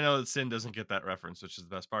season. I know that Sin doesn't get that reference, which is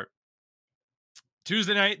the best part.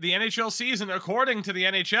 Tuesday night, the NHL season, according to the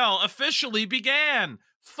NHL, officially began.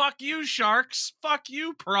 Fuck you, Sharks. Fuck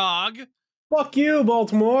you, Prague. Fuck you,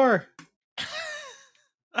 Baltimore.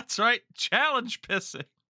 That's right. Challenge pissing.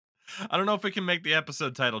 I don't know if we can make the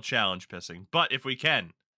episode title Challenge Pissing, but if we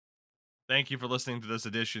can, thank you for listening to this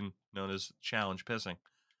edition known as Challenge Pissing.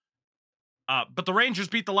 But the Rangers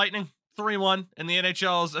beat the Lightning 3-1 in the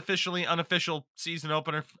NHL's officially unofficial season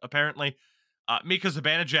opener, apparently. Mika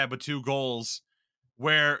Zibanejad with 2 goals,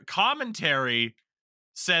 where commentary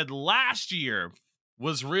said last year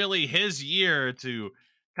was really his year to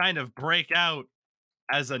kind of break out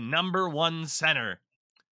as a number 1 center.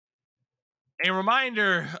 A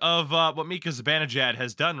reminder of what Mika Zibanejad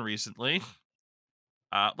has done recently.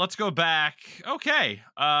 Let's go back. Okay.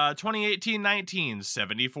 2018-19,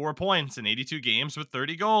 74 points in 82 games with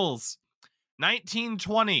 30 goals.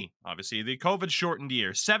 19-20, obviously the COVID-shortened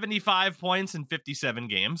year, 75 points in 57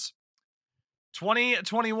 games.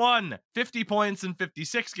 2021, 50 points in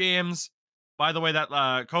 56 games. By the way, that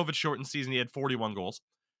COVID-shortened season, he had 41 goals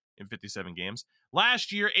in 57 games.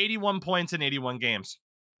 Last year, 81 points in 81 games.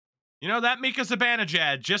 You know, that Mika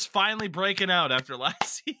Zibanejad just finally breaking out after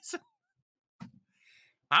last season.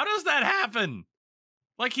 How does that happen?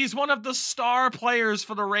 Like, he's one of the star players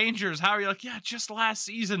for the Rangers. How are you like, yeah, just last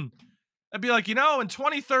season? I'd be like, in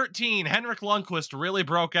 2013, Henrik Lundqvist really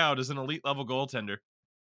broke out as an elite level goaltender.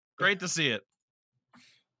 Great to see it.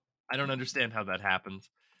 I don't understand how that happened.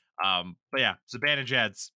 But yeah,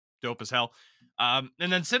 Zibanejad's dope as hell. And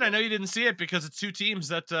then Sid, I know you didn't see it because it's 2 teams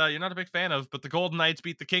that you're not a big fan of, but the Golden Knights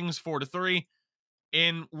beat the Kings 4-3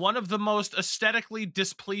 in one of the most aesthetically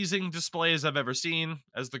displeasing displays I've ever seen,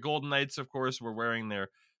 as the Golden Knights, of course, were wearing their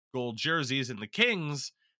gold jerseys, and the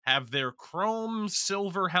Kings have their chrome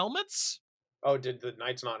silver helmets. Oh, did the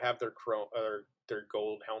Knights not have their chrome or their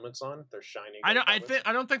gold helmets on? Their shining. I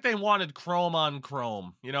don't think they wanted chrome on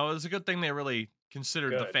chrome. It was a good thing they really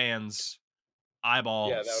considered the fans'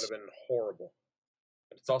 eyeballs. Yeah, that would have been horrible.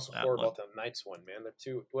 But it's also horrible about the Knights one, man.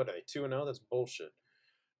 They're 2-0? That's bullshit.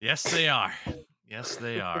 Yes, they are. Yes,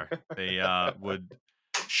 they are. They would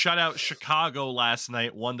shut out Chicago last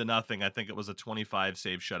night 1-0. I think it was a 25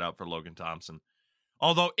 save shutout for Logan Thompson.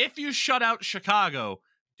 Although, if you shut out Chicago,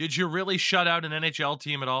 did you really shut out an NHL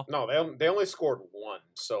team at all? No, they only scored 1,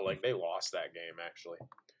 so like they lost that game actually.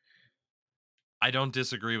 I don't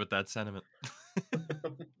disagree with that sentiment. I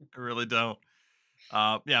really don't.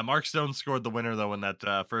 Yeah, Mark Stone scored the winner, though, in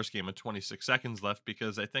that first game with 26 seconds left,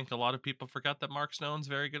 because I think a lot of people forgot that Mark Stone's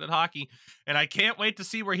very good at hockey, and I can't wait to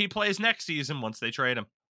see where he plays next season once they trade him.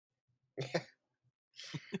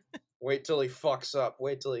 Wait till he fucks up.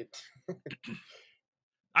 Wait till he...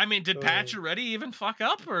 I mean, did Pacioretty even fuck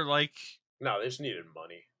up, or like... No, they just needed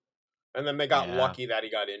money. And then they got lucky that he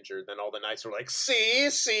got injured. Then all the Knights were like, see,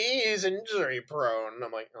 he's injury prone. And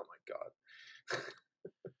I'm like, oh my God.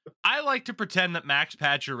 I like to pretend that Max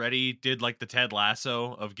Pacioretty did like the Ted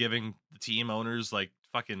Lasso of giving the team owners like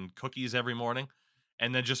fucking cookies every morning,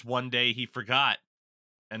 and then just one day he forgot,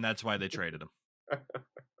 and that's why they traded him.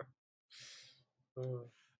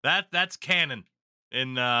 That's canon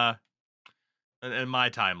in my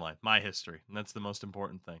timeline, my history, and that's the most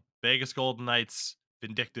important thing. Vegas Golden Knights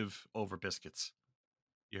vindictive over biscuits.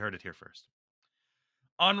 You heard it here first.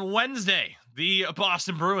 On Wednesday, the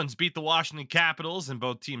Boston Bruins beat the Washington Capitals in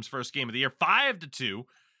both teams' first game of the year, 5-2.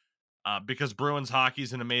 Because Bruins hockey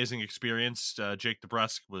is an amazing experience. Jake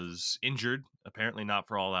DeBrusk was injured, apparently not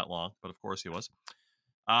for all that long, but of course he was.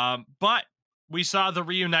 But we saw the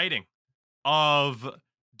reuniting of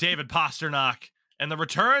David Pastrnak and the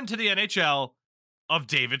return to the NHL of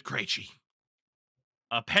David Krejci.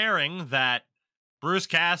 A pairing that Bruce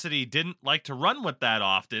Cassidy didn't like to run with that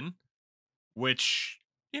often, which,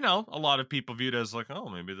 you know, a lot of people viewed as like, oh,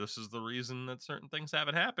 maybe this is the reason that certain things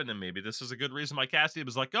haven't happened, and maybe this is a good reason why Cassidy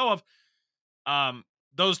was let go of.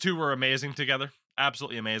 Those two were amazing together.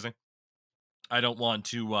 Absolutely amazing. I don't want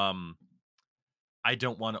to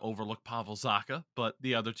overlook Pavel Zacha, but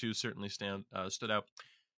the other two certainly stood out.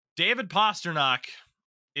 David Pastrnak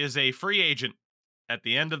is a free agent at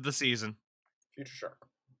the end of the season. Future Shark.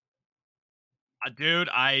 Dude,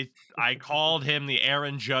 I called him the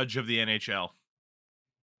Aaron Judge of the NHL.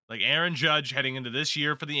 Like, Aaron Judge heading into this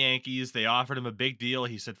year for the Yankees, they offered him a big deal.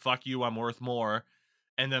 He said, fuck you, I'm worth more.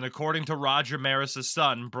 And then, according to Roger Maris's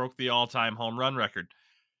son, broke the all-time home run record.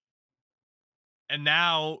 And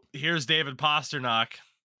now, here's David Pastrnak,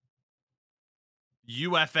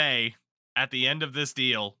 UFA, at the end of this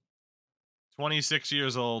deal, 26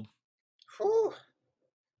 years old. Whew.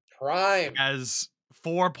 Prime. Has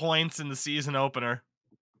 4 points in the season opener.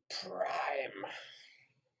 Prime.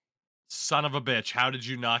 Son of a bitch. How did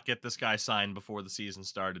you not get this guy signed before the season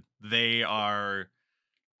started? They are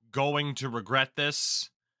going to regret this.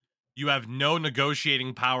 You have no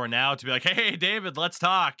negotiating power now to be like, hey, David, let's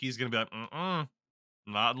talk. He's going to be like,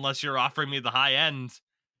 not unless you're offering me the high end.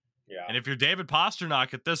 Yeah. And if you're David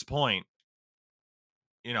Pastrnak at this point,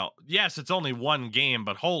 you know, yes, it's only one game,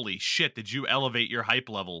 but holy shit, did you elevate your hype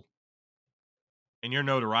level and your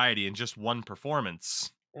notoriety in just one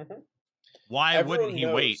performance? Mm-hmm. Why wouldn't he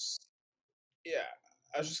wait? Yeah,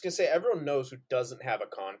 I was just gonna say, everyone knows who doesn't have a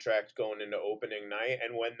contract going into opening night,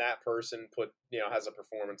 and when that person has a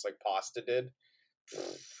performance like Pasta did,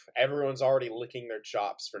 everyone's already licking their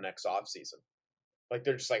chops for next offseason. Like,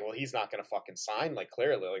 they're just like, well, he's not gonna fucking sign. Like,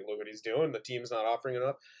 clearly, like, look what he's doing. The team's not offering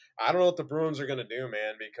enough. I don't know what the Bruins are gonna do,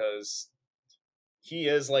 man, because he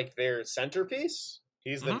is like their centerpiece.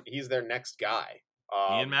 He's he's their next guy.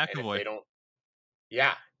 He and McAvoy. They don't.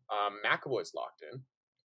 Yeah, McAvoy's locked in.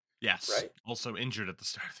 Yes. Right? Also injured at the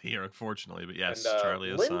start of the year, unfortunately. But yes, and,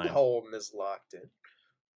 Charlie is signed. Lindholm is locked in.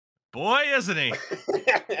 Boy, isn't he?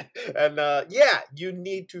 And yeah, you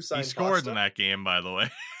need to sign. He scored Pasta. in that game, by the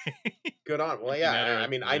way. Good on. Well, yeah. I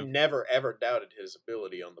mean, I never ever doubted his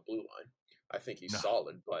ability on the blue line. I think he's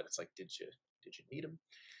solid, but it's like, did you need him?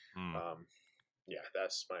 Yeah,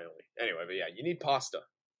 that's my only. Anyway, but yeah, you need pasta.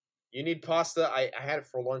 You need pasta. I had it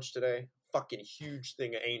for lunch today. Fucking huge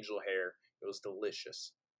thing of angel hair. It was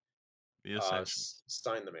delicious. The essential.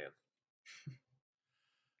 Sign the man.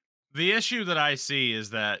 The issue that I see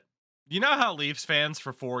is that, you know how Leafs fans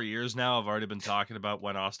for 4 years now have already been talking about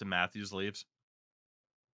when Austin Matthews leaves?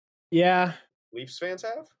 Yeah. Leafs fans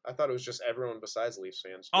have? I thought it was just everyone besides Leafs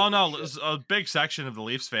fans. Oh, no. A big section of the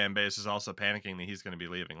Leafs fan base is also panicking that he's going to be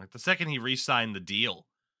leaving. Like, the second he re-signed the deal,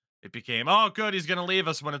 it became, oh, good, he's going to leave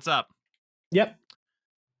us when it's up. Yep.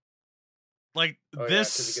 Like, this... Yeah,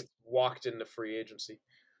 because he gets walked into free agency.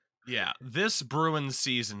 Yeah, this Bruins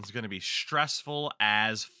season is going to be stressful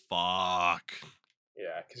as fuck.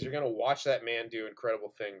 Yeah, because you're going to watch that man do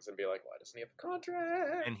incredible things and be like, why doesn't he have a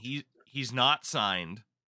contract? And he's not signed.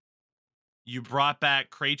 You brought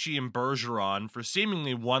back Krejci and Bergeron for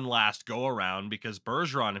seemingly one last go-around because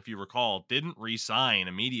Bergeron, if you recall, didn't re-sign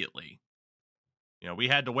immediately. You know, we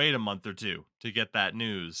had to wait a month or two to get that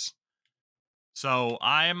news. So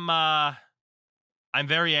I'm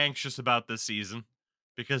very anxious about this season,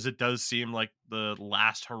 because it does seem like the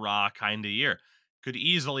last hurrah kind of year. could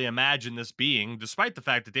easily imagine this being, despite the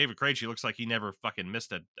fact that David Krejci looks like he never fucking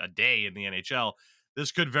missed a day in the NHL.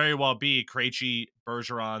 This could very well be Krejci,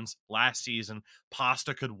 Bergeron's last season.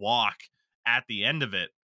 Pasta could walk at the end of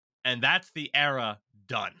it, and that's the era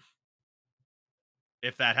done.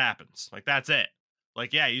 If that happens, like, that's it.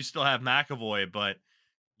 Like, yeah, you still have McAvoy, but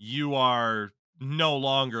you are no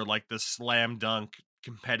longer like the slam dunk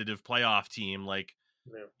competitive playoff team. Like,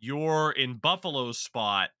 you're in Buffalo's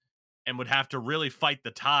spot and would have to really fight the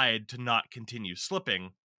tide to not continue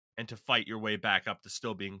slipping and to fight your way back up to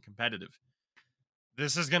still being competitive.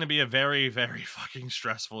 This is going to be a very, very fucking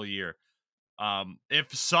stressful year.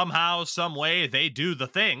 If somehow, some way they do the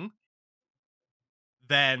thing,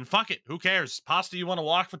 then fuck it. Who cares? Pasta, you want to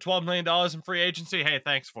walk for $12 million in free agency? Hey,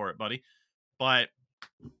 thanks for it, buddy. But,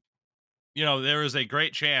 you know, there is a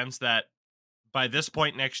great chance that by this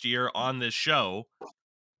point next year on this show,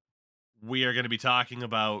 we are going to be talking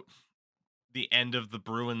about the end of the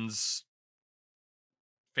Bruins'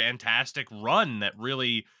 fantastic run that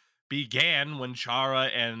really began when Chara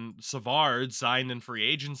and Savard signed in free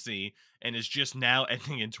agency and is just now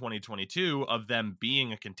ending in 2022 of them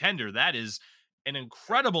being a contender. That is an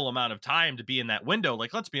incredible amount of time to be in that window.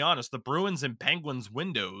 Like, let's be honest, the Bruins and Penguins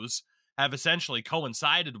windows have essentially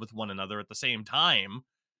coincided with one another at the same time.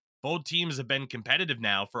 Both teams have been competitive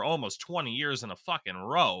now for almost 20 years in a fucking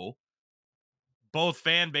row. Both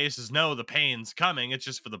fan bases know the pain's coming. It's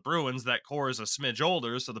just for the Bruins, that core is a smidge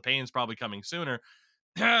older, so the pain's probably coming sooner.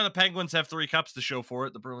 The Penguins have 3 cups to show for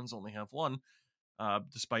it. The Bruins only have 1,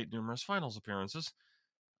 despite numerous finals appearances.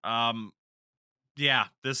 Yeah,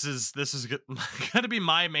 this is going to be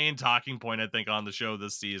my main talking point, I think, on the show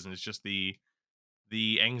this season. It's just the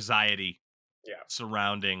anxiety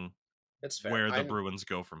surrounding where the Bruins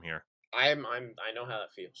go from here. I know how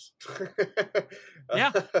that feels.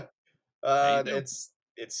 Yeah.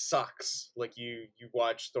 It sucks. Like, you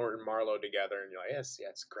watch Thornton Marlowe together and you're like, yes, yeah,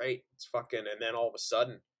 it's great. It's fucking, and then all of a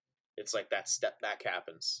sudden it's like that step back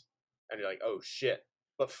happens and you're like, oh shit.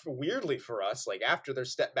 But weirdly for us, like, after their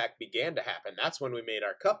step back began to happen, that's when we made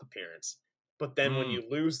our cup appearance. But then when you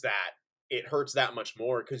lose that, it hurts that much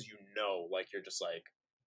more because like, you're just like,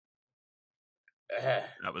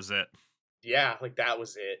 that was it. Yeah, like, that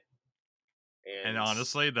was it. And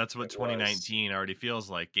honestly, that's what 2019 already feels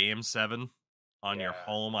like. Game 7 on your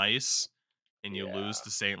home ice, and you lose to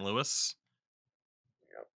St. Louis.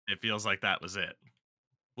 Yep. It feels like that was it.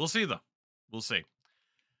 We'll see, though. We'll see.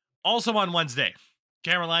 Also on Wednesday,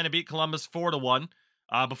 Carolina beat Columbus 4-1.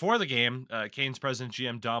 Before the game, Canes president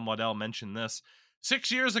GM Don Waddell mentioned this.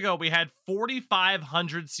 6 years ago, we had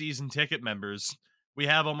 4,500 season ticket members. We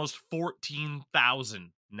have almost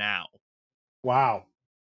 14,000 now. Wow.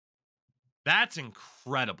 That's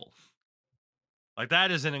incredible. Like,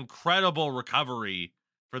 that is an incredible recovery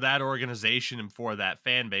for that organization and for that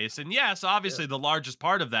fan base. And yes, obviously the largest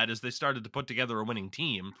part of that is they started to put together a winning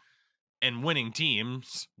team, and winning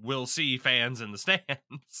teams will see fans in the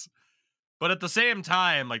stands. But at the same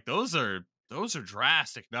time, like, those are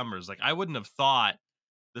drastic numbers. Like, I wouldn't have thought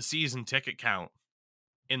the season ticket count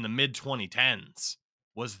in the mid 2010s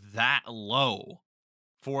was that low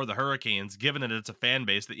for the Hurricanes, given that it's a fan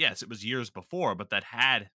base that, yes, it was years before, but that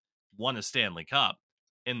had won a Stanley Cup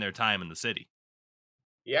in their time in the city.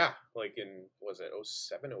 Yeah, like in, was it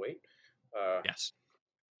 07, 08? Yes.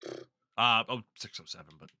 06, 07,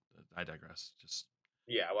 but I digress. Just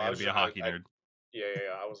well, I was be a hockey nerd. Yeah,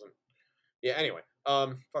 I wasn't. Yeah, anyway,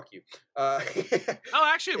 fuck you.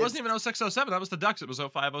 Actually, it wasn't even 06, 07. That was the Ducks. It was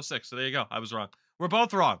 05, 06. So there you go. I was wrong. We're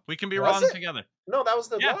both wrong. We can be wrong together. No, that was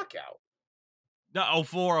the lockout. No,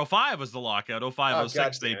 04, 05 was the lockout. 05,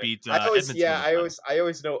 06, they beat Edmonton. I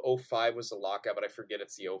always know 05 was the lockout, but I forget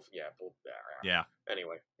it's the Yeah.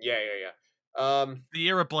 Anyway, yeah. The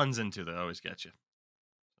year it blends into, they always get you.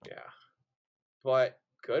 Yeah. But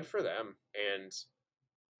good for them. And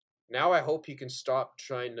now I hope he can stop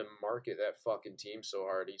trying to market that fucking team so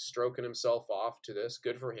hard. He's stroking himself off to this.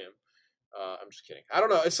 Good for him. I'm just kidding. I don't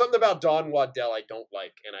know. It's something about Don Waddell I don't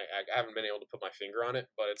like, and I haven't been able to put my finger on it,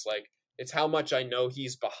 but it's like, it's how much I know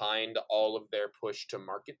he's behind all of their push to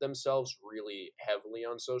market themselves really heavily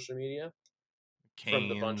on social media.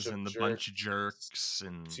 Canes the bunch of jerks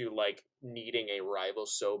and to like needing a rival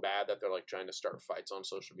so bad that they're like trying to start fights on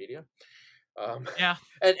social media.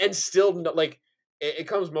 And still like it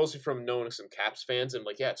comes mostly from knowing some Caps fans and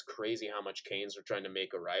like, yeah, it's crazy how much Canes are trying to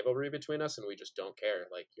make a rivalry between us and we just don't care.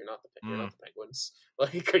 Like, you're not the Penguins.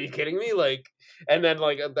 Like, are you kidding me? Like, and then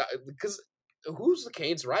like because who's the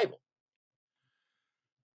Canes' rival?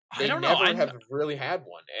 They never have really had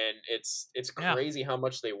one, and it's crazy how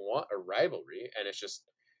much they want a rivalry, and it's just,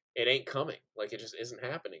 it ain't coming. Like, it just isn't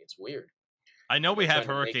happening. It's weird. I know we have trying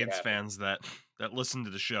to make it Hurricanes happen. fans that listen to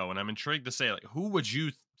the show, and I'm intrigued to say, like, who would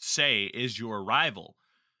you say is your rival?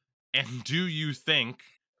 And do you think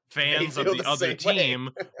fans of feel the the other same way. team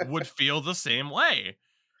would feel the same way?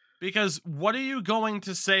 Because what are you going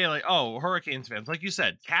to say, like, oh, Hurricanes fans, like you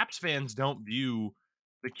said, Caps fans don't view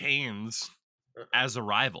the Canes as a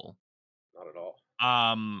rival. Not at all.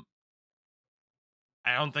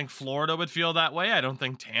 I don't think Florida would feel that way. I don't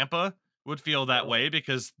think Tampa would feel that way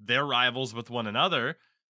because they're rivals with one another.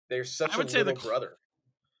 They're such I would a say little brother.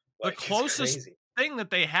 The closest thing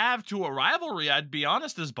that they have to a rivalry, I'd be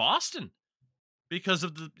honest, is Boston, because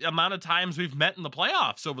of the amount of times we've met in the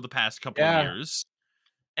playoffs over the past couple of years.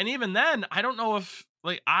 And even then, I don't know if,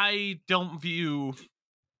 like, I don't view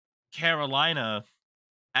Carolina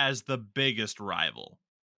as the biggest rival.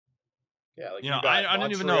 Yeah, like, you know, I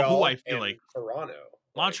don't even know who I feel like. Toronto.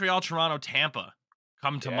 Montreal, Toronto, Tampa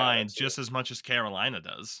come to mind just it. as much as Carolina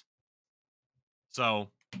does. So,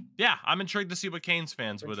 yeah, I'm intrigued to see what Canes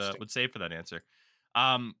fans would say for that answer.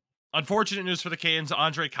 Unfortunate news for the Canes.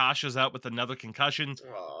 Andre Kasha's out with another concussion.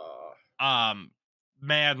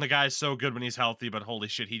 Man, the guy's so good when he's healthy, but holy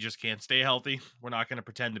shit, he just can't stay healthy. We're not going to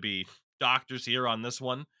pretend to be doctors here on this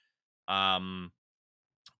one.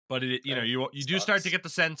 But it, you know, you do start to get the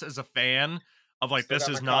sense as a fan of, like, this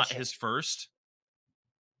is not his first.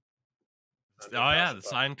 Oh yeah, the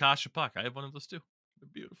signed Kasha puck. I have one of those too. They're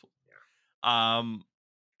beautiful. Yeah.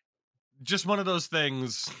 Just one of those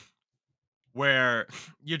things where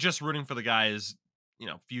you're just rooting for the guy's, you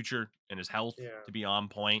know, future and his health to be on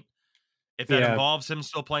point. If that involves him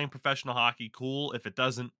still playing professional hockey, cool. If it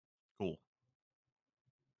doesn't, cool.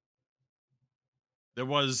 There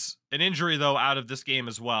was an injury, though, out of this game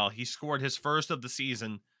as well. He scored his first of the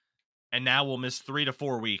season and now will miss 3 to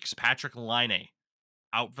 4 weeks. Patrik Laine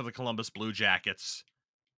out for the Columbus Blue Jackets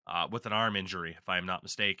with an arm injury, if I'm not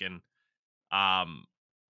mistaken. Talk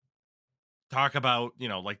about, you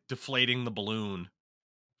know, like, deflating the balloon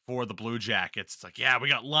for the Blue Jackets. It's like, yeah, we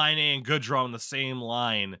got Laine and Goodrow on the same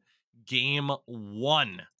line. Game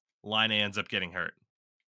 1, Laine ends up getting hurt.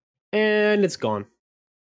 And it's gone.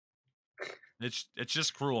 It's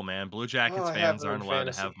just cruel, man. Blue Jackets fans aren't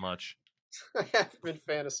allowed to have much. I have him in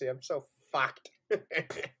fantasy. I'm so fucked.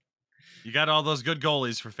 You got all those good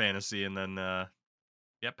goalies for fantasy, and then,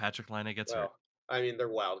 Patrik Laine gets hurt. I mean, they're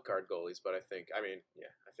wild card goalies, but I think they're going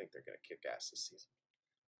to kick ass this season.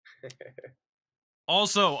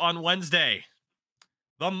 Also, on Wednesday,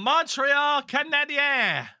 the Montreal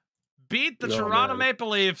Canadiens beat the Toronto Maple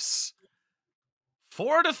Leafs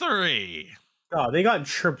 4-3. Oh, they got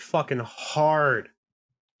tripped fucking hard.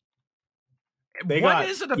 What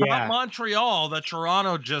is it about Montreal that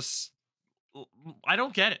Toronto just... I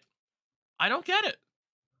don't get it.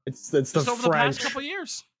 It's the just over French. The past couple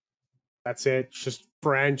years. That's it. It's just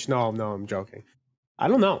French. No, I'm joking. I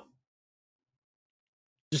don't know.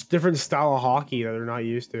 Just different style of hockey that they're not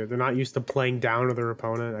used to. They're not used to playing down to their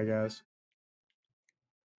opponent, I guess.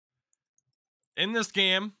 In this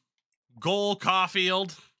game, goal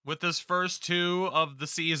Caulfield with his first 2 of the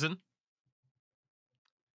season.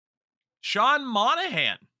 Sean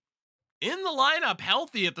Monahan in the lineup,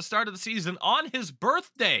 healthy at the start of the season, on his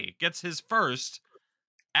birthday, gets his first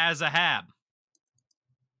as a Hab.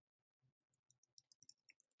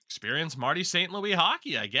 Experience Marty St. Louis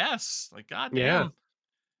hockey, I guess. Like, goddamn.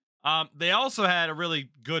 Yeah. They also had a really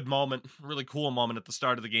good moment, really cool moment at the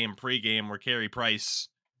start of the game, pregame, where Carey Price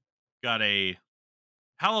got a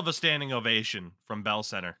hell of a standing ovation from Bell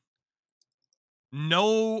Center.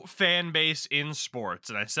 No fan base in sports,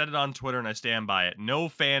 and I said it on Twitter and I stand by it, no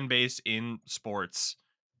fan base in sports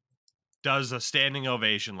does a standing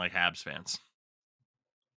ovation like Habs fans.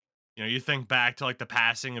 You know, you think back to, like, the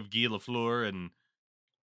passing of Guy Lafleur and,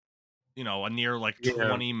 you know, a near, like,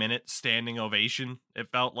 20-minute standing ovation,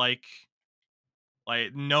 it felt like.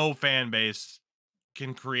 Like, no fan base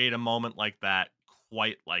can create a moment like that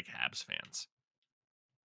quite like Habs fans.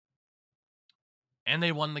 And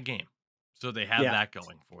they won the game. So they have that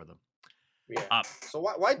going for them. Yeah. So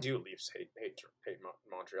why do Leafs hate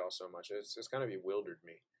Montreal so much? It's kind of bewildered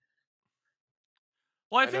me.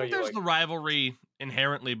 Well, I think there's the rivalry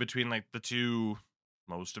inherently between, like, the two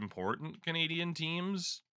most important Canadian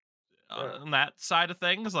teams on that side of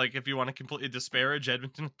things. Like, if you want to completely disparage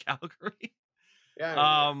Edmonton and Calgary.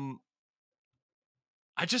 Yeah.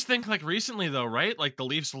 I just think, like, recently, though, right? Like, the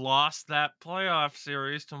Leafs lost that playoff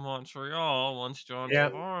series to Montreal once John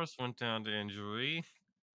Tavares went down to injury.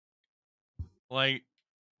 Like,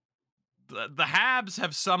 the Habs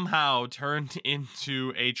have somehow turned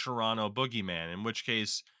into a Toronto boogeyman, in which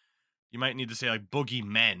case you might need to say, like,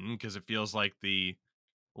 boogeymen, because it feels like the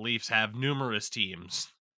Leafs have numerous teams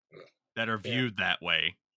that are viewed that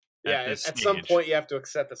way. Yeah, this at some stage. point you have to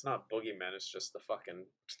accept it's not boogeymen. It's just the fucking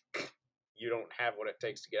you don't have what it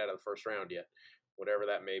takes to get out of the first round yet, whatever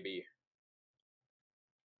that may be.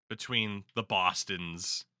 Between the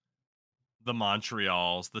Bostons, the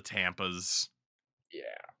Montreals, the Tampas. Yeah,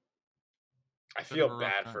 I Bit of a feel rough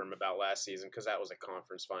bad time. for him about last season because that was a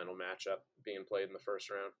conference final matchup being played in the first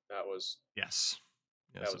round. That was Yes,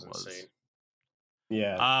 that was insane.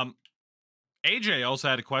 Yeah. AJ also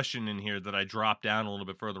had a question in here that I dropped down a little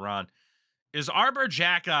bit further on. Is Arbor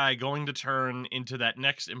Jackeye going to turn into that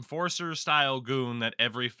next Enforcer style goon that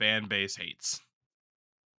every fan base hates?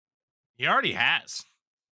 He already has.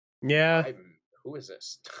 Yeah. Who is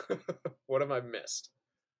this? What have I missed?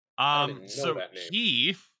 I didn't know So that name.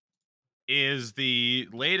 he is the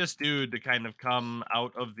latest dude to kind of come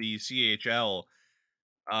out of the CHL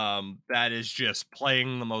that is just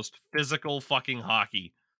playing the most physical fucking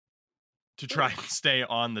hockey to try and stay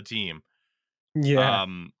on the team. Yeah.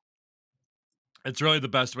 It's really the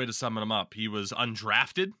best way to sum him up. He was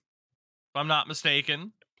undrafted, if I'm not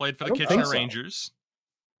mistaken. Played for I the don't think Kitchener so. Rangers.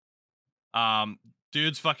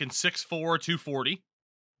 Dude's fucking 6'4", 240.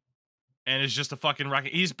 And is just a fucking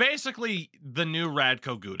rocket. He's basically the new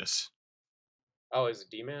Radko Gudas. Oh, is it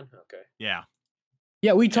D-Man? Okay. Yeah.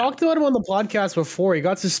 Yeah, we talked about him on the podcast before. He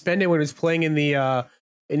got suspended when he was playing in the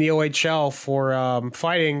OHL for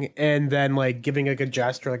fighting, and then like giving like a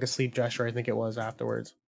gesture, like a sleep gesture, I think it was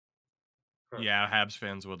afterwards. Yeah, Habs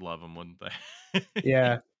fans would love him, wouldn't they?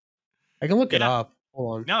 Yeah, I can look it Yeah. up.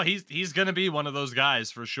 Hold on. No, he's gonna be one of those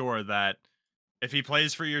guys for sure that if he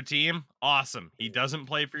plays for your team, awesome. He doesn't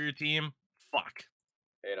play for your team, fuck.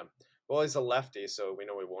 Hate him. Well, he's a lefty, so we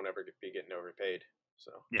know we won't ever be getting overpaid.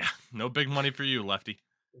 So Yeah, no big money for you, lefty.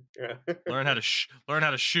 yeah. Learn how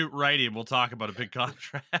to shoot righty, and we'll talk about a big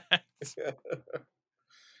contract.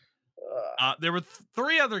 There were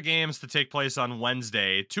 3 other games to take place on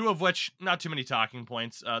Wednesday, 2 of which not too many talking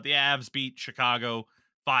points. The Avs beat Chicago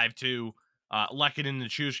 5-2. Lehkonen and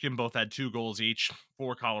Nichushkin both had 2 goals each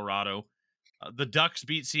for Colorado. The Ducks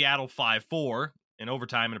beat Seattle 5-4 in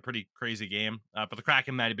overtime in a pretty crazy game. For the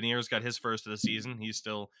Kraken, Matty Beniers got his first of the season. He's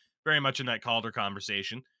still very much in that Calder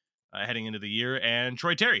conversation heading into the year. And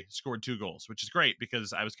Troy Terry scored 2 goals, which is great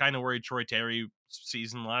because I was kind of worried Troy Terry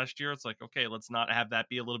season last year. It's like, okay, let's not have that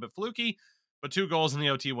be a little bit fluky, but 2 goals in the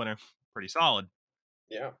OT winner, pretty solid.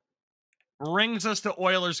 Yeah. Brings us to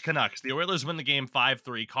Oilers Canucks. The Oilers win the game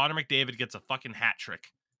 5-3. Connor McDavid gets a fucking hat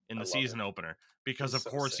trick in the season opener because He's of so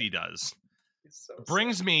course sick. he does. He's so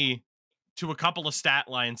Brings sick. me to a couple of stat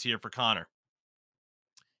lines here for Connor.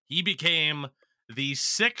 He became the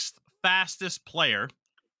 6th fastest player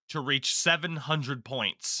to reach 700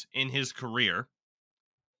 points in his career.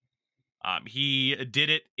 He did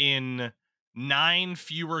it in 9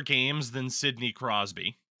 fewer games than Sidney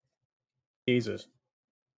Crosby. Jesus.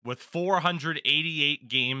 With 488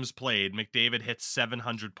 games played, McDavid hit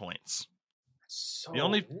 700 points. So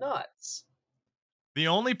The nuts. The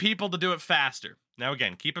only people to do it faster. Now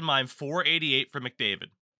again, keep in mind 488 for McDavid.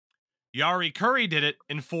 Yari Curry did it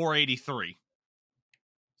in 483.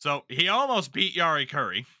 So he almost beat Yari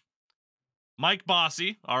Curry. Mike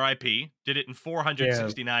Bossy, RIP, did it in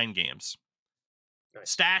 469 games.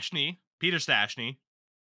 Nice. Peter Stastny,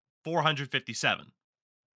 457.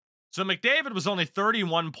 So McDavid was only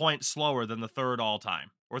 31 points slower than the third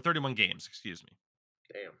all-time. Or 31 games, excuse me.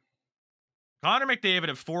 Damn. Connor McDavid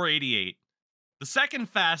at 488. The second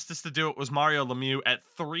fastest to do it was Mario Lemieux at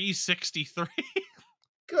 363.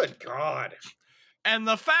 Good God. And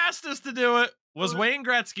the fastest to do it was Wayne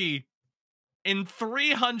Gretzky in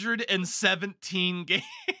 317 games.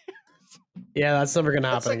 Yeah, that's never gonna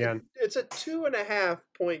That's happen like again. It's a 2.5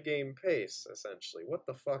 point game pace, essentially. What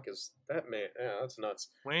the fuck is that, man? Yeah, that's nuts.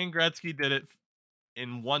 Wayne Gretzky did it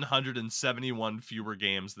in 171 fewer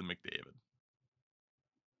games than McDavid.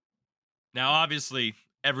 Now, obviously,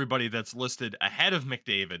 everybody that's listed ahead of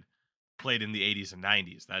McDavid played in the 80s and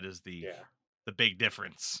 90s. That is the big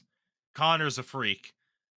difference. Connor's a freak.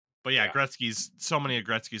 But yeah, so many of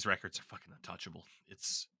Gretzky's records are fucking untouchable.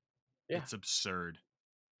 It's absurd.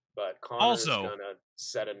 But Connor's gonna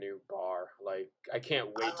set a new bar. Like, I can't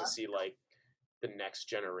wait to see like the next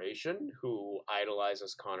generation who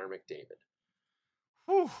idolizes Connor McDavid.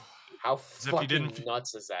 Whew. How fucking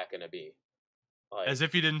nuts is that gonna be? Like, as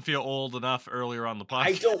if you didn't feel old enough earlier on the podcast.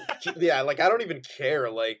 I don't. Yeah, like I don't even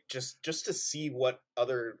care. Like just to see what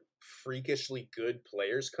other freakishly good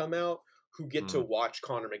players come out who get to watch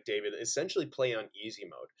Connor McDavid essentially play on easy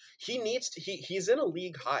mode. He's in a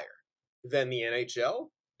league higher than the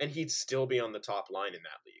NHL, and he'd still be on the top line in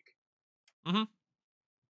that league.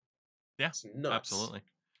 Yeah, it's nuts. Absolutely.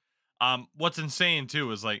 What's insane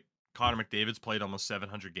too is like Connor McDavid's played almost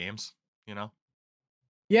 700 games, you know?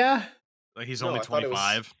 Yeah. Like he's No, only I thought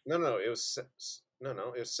 25. it was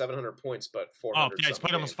 700 points, but Oh, 400. yeah, he's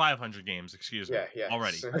played something almost 500 games, excuse me. Yeah,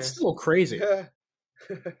 Already. That's still crazy. Yeah.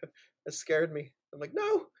 That scared me. I'm like,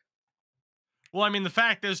 no. Well, I mean, the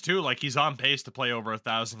fact is, too, like, he's on pace to play over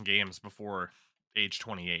 1,000 games before age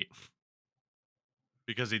 28.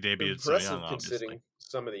 Because he debuted so Impressive young, obviously. considering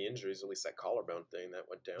some of the injuries, at least that collarbone thing that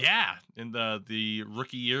went down. Yeah, in the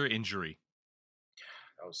rookie year injury,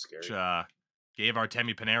 That was scary. which gave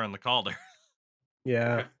Artemi Panarin the Calder.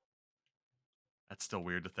 Yeah. That's still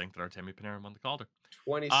weird to think that Artemi Panarin won the Calder.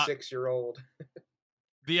 26-year-old.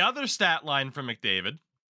 The other stat line from McDavid,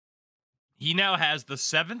 he now has the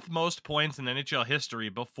 7th most points in NHL history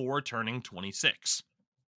before turning 26.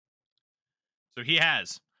 So he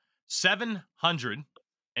has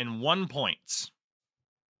 701 points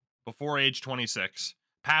before age 26,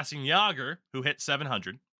 passing Yager, who hit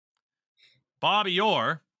 700. Bobby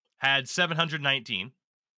Orr had 719,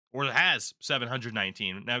 or has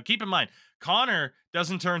 719. Now, keep in mind, Connor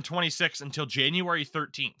doesn't turn 26 until January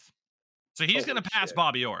 13th. So he's going to pass shit.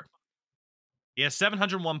 Bobby Orr. He has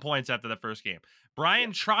 701 points after that first game.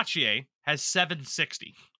 Brian Trottier has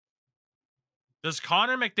 760. Does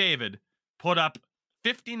Connor McDavid put up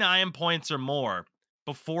 59 points or more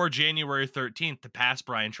before January 13th to pass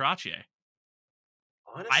Brian Trottier?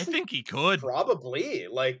 Honestly, I think he could. Probably.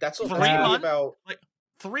 Like, that's what 3 that's months? about.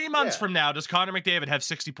 3 months Yeah. from now, does Connor McDavid have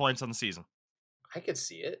 60 points on the season? I could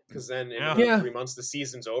see it, because then in Yeah. 3 months, the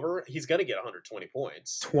season's over. He's going to get 120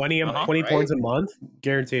 points. 20 Uh-huh. points Right? a month,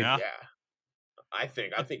 guaranteed. Yeah. Yeah. I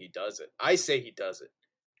think he does it. I say he does it.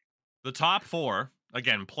 The top 4,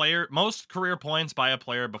 again, most career points by a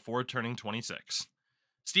player before turning 26.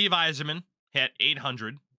 Steve Yzerman hit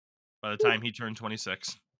 800 by the time he turned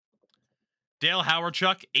 26. Dale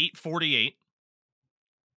Howardchuk, 848.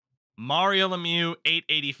 Mario Lemieux,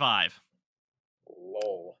 885.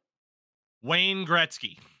 Lol. Wayne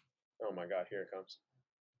Gretzky, Oh my God, here it comes.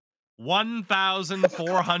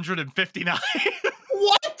 1,459.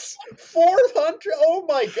 What? 400? Oh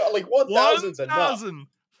my God, like 1,000's enough.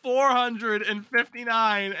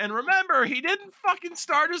 1,459. And remember, he didn't fucking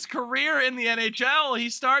start his career in the NHL. He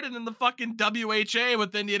started in the fucking WHA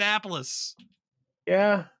with Indianapolis.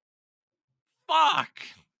 Yeah. Fuck.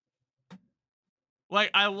 Like,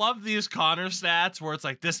 I love these Connor stats where it's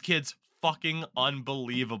like, this kid's fucking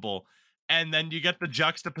unbelievable. And then you get the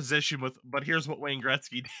juxtaposition with, but here's what Wayne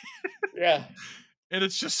Gretzky did. Yeah. And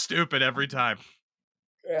it's just stupid every time.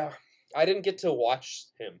 Yeah. I didn't get to watch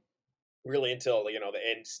him really until, the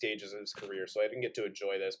end stages of his career, so I didn't get to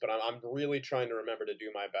enjoy this, but I'm really trying to remember to do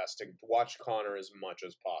my best to watch Connor as much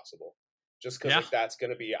as possible. Just because that's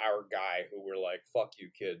going to be our guy who we're like, fuck you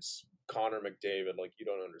kids. Connor McDavid, like, you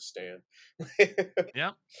don't understand.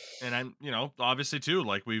 Yeah. And I'm, obviously too,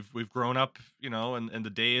 like we've grown up, in the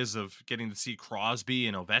days of getting to see Crosby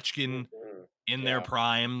and Ovechkin in their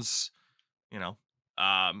primes.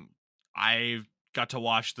 I got to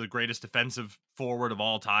watch the greatest defensive forward of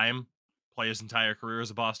all time play his entire career as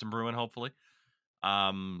a Boston Bruin, hopefully.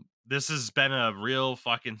 This has been a real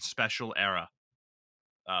fucking special era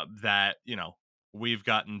that, we've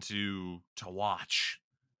gotten to watch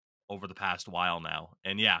over the past while now.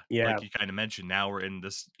 And like you kind of mentioned, now we're in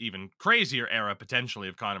this even crazier era potentially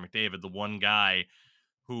of Connor McDavid, the one guy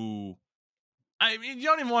who, I mean, you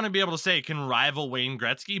don't even want to be able to say can rival Wayne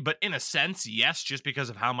Gretzky, but in a sense, yes, just because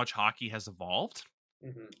of how much hockey has evolved.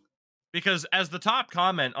 Mm-hmm. Because as the top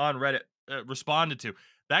comment on Reddit responded to,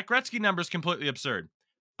 that Gretzky number is completely absurd.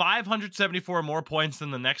 574 more points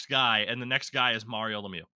than the next guy, and the next guy is Mario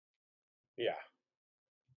Lemieux. Yeah.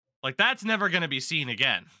 Like, that's never going to be seen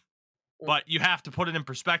again. But you have to put it in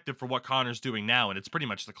perspective for what Connor's doing now, and it's pretty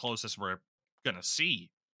much the closest we're going to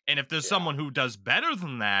see. And if there's someone who does better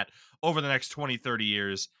than that over the next 20, 30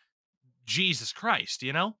 years, Jesus Christ,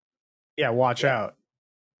 Yeah, watch out.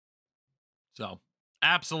 So,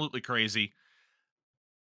 absolutely crazy.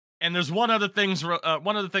 And there's one other thing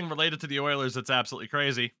related to the Oilers that's absolutely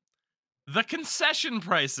crazy. The concession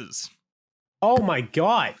prices. Oh my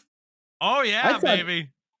God. Oh yeah, baby.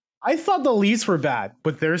 I thought the Leafs were bad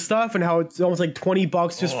with their stuff and how it's almost like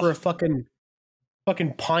 $20 just for a fucking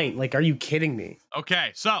pint. Like, are you kidding me?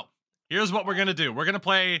 Okay, so here's what we're gonna do. We're gonna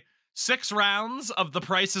play 6 rounds of The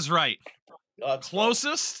Price is Right.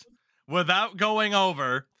 Closest without going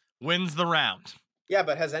over wins the round. Yeah,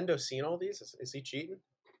 but has Endo seen all these? Is he cheating?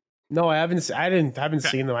 No, I haven't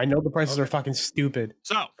seen them. I know the prices are fucking stupid.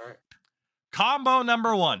 So, combo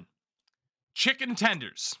number 1: chicken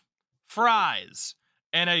tenders, fries,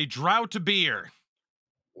 and a draught of beer.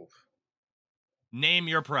 Oof. Name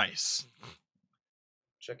your price.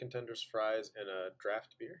 chicken tenders, fries, and a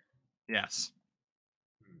draft beer. Yes.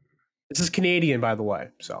 This is Canadian, by the way.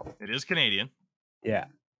 So It is Canadian. yeah,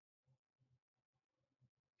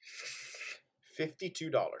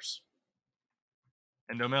 $52,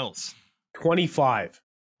 Endo Mills. 25.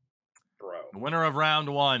 bro. The winner of round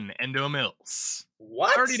 1, Endo Mills.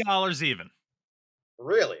 What? $30 even.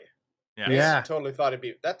 Really? Yes. Yeah. I totally thought it'd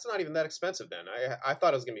be. That's not even that expensive then. I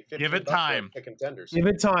thought it was gonna be 50. Give it time. Chicken tenders. Give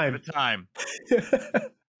it Give time. it time.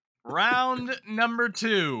 Round number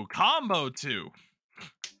 2, combo 2.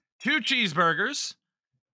 2 cheeseburgers,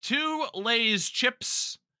 2 Lay's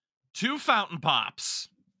chips, 2 fountain pops.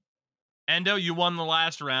 Endo, you won the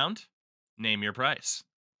last round. Name your price.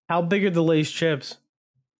 How big are the Lay's chips?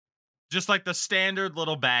 Just like the standard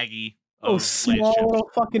little baggie. Oh, Of small Lay's chips. little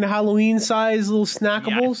fucking Halloween size little Yeah,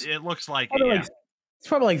 snackables. it looks like it. Probably Yeah. like- it's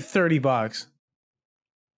probably like $30.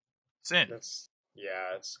 Sin. That's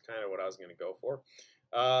kind of what I was gonna go for.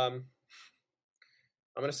 I'm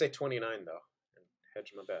gonna say 29 though, and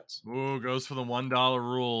hedge my bets. Ooh, goes for the $1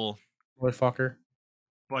 rule, Motherfucker.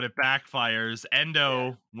 but it backfires.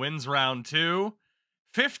 Endo wins round 2.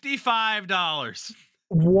 $55.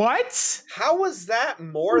 What? How was that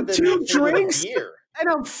more than 2 the thing with the drinks? beer? And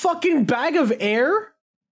a fucking bag of air?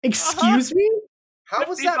 Excuse me? How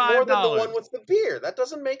was that more than the $55. one with the beer? That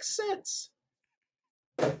doesn't make sense.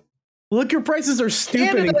 Liquor prices are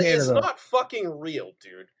stupid in Canada is Canada. not fucking real,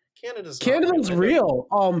 dude. Canada's Canada's not real.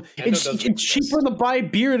 Canada It's doesn't it's exist. cheaper to buy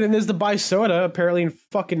beer than it is to buy soda, apparently in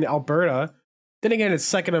fucking Alberta. Then again, it's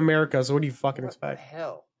second America, so what do you fucking What the expect?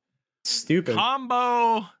 hell? Stupid.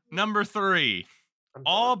 Combo number 3. I'm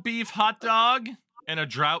All done. beef hot dog and a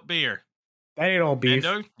drought beer. That ain't all beef.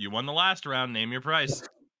 Endo, you won the last round. Name your price.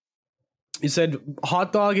 You said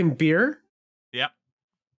hot dog and beer? Yep.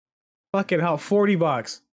 Fucking hell,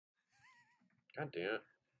 $40. God damn it.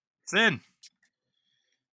 Sin.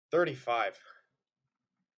 35.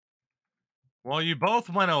 Well, you both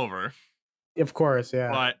went over, Of course,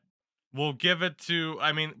 yeah. but we'll give it to.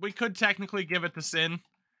 I mean, we could technically give it to Sin.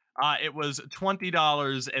 It was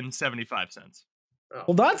 $20.75. Oh,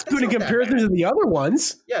 Well, that's good in not that comparison bad. to the other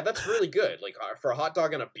ones. Yeah, that's really good. Like for a hot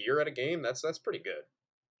dog and a beer at a game, that's pretty good.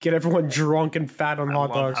 Get everyone drunk and fat on I hot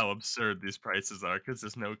love dogs. how absurd these prices are because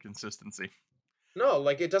there's no consistency. No,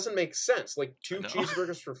 like it doesn't make sense. Like 2 I know.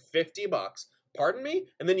 cheeseburgers for $50. Pardon me?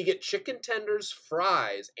 And then you get chicken tenders,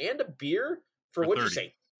 fries, and a beer for For what'd you 30.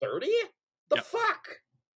 say? 30? The Yep. fuck?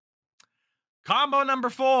 Combo number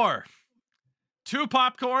 4. 2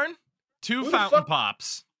 popcorn, 2 Who the fountain fuck-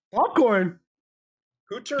 pops. Popcorn.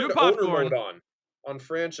 Who turned Do owner popcorn. mode on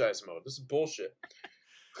franchise mode? This is bullshit.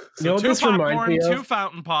 You know what 2 this reminds popcorn, me of? 2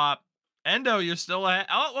 fountain pop. Endo, you're still ahead.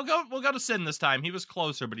 Oh, we'll go to Sin this time. He was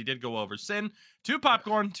closer, but he did go over. Sin, 2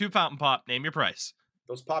 popcorn, 2 fountain pop. Name your price.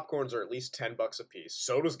 Those popcorns are at least $10 a piece.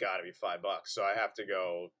 Soda's got to be $5, so I have to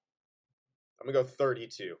go. I'm gonna go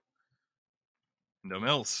 32. No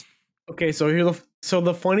Mills. Okay, so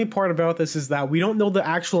the funny part about this is that we don't know the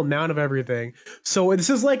actual amount of everything. So this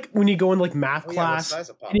is like when you go in like math Oh, yeah, what class size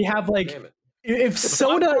of and you have popcorn? like Damn it. if The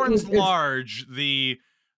soda popcorn's is large. The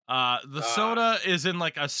soda is in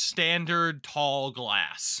like a standard tall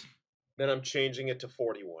glass. Then I'm changing it to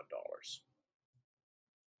 $41.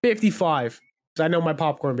 55. 'Cause I know my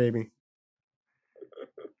popcorn, baby.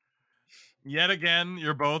 Yet again,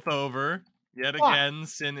 you're both over. Yet Fuck. again,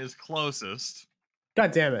 Sin is closest.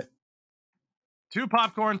 God damn it. 2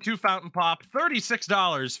 popcorn, 2 fountain pop,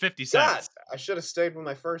 $36.50. God, I should have stayed with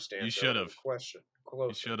my first answer. should on the have. Question. You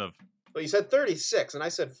Close. should have. But you said 36, and I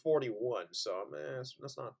said 41. So man,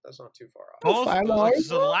 that's not too far off. Oh, $5.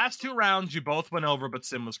 So the last 2 rounds, you both went over, but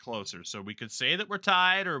Sim was closer. So we could say that we're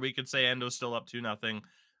tied, or we could say Endo's still up 2-0.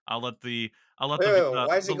 I'll let the. Wait,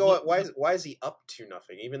 why is he going? Why is he up to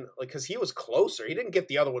nothing? Even like because he was closer. He didn't get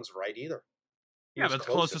the other ones right either. He Yeah, was but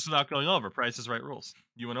closest without going over. Price is Right rules.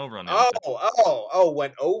 You went over on that.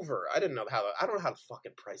 Went over. I didn't know I don't know how the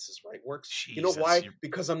fucking Price is Right works. You know Jesus, why? you're-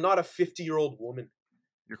 Because I'm not a 50-year-old woman.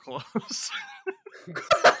 You're close.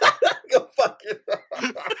 Go fuck it.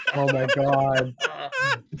 Oh my god.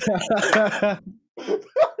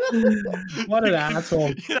 What an asshole.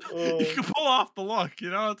 you can pull off the look.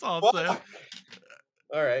 That's all I'm saying. Fuck.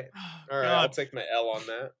 All right. All right. I'll God. take my L on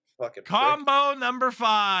that. Fucking prick. Combo number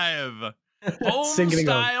 5. Home Singing of-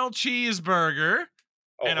 style cheeseburger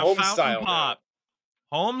Oh, and a home fountain style now. pop.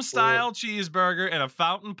 Home style cheeseburger and a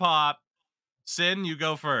fountain pop. Sin, you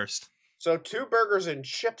go first. So 2 burgers and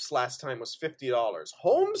chips last time was $50.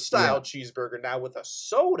 Home style cheeseburger now with a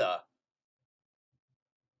soda.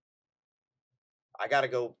 I gotta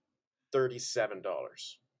go $37.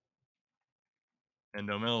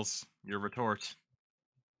 Endo Mills, your retort.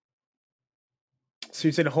 So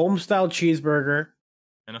you said home-style cheeseburger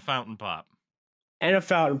and a fountain pop. and a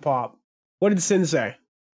fountain pop. What did Sin say?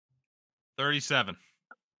 37.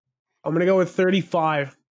 I'm gonna go with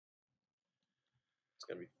 35. It's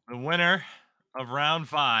gonna be. The winner of round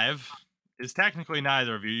 5 is technically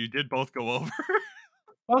neither of you. You did both go over.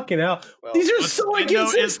 Fucking hell. Well, These are But so Endo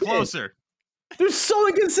is inconsistent. closer. They're so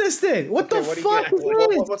inconsistent. What Okay, the what do you fuck get? is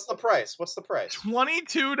this? What's the price? What's the price?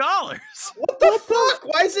 $22. What the fuck?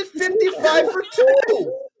 Why is it 55 for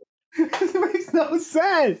 2? This makes no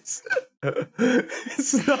sense.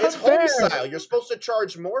 It's not It's fair. home style. You're supposed to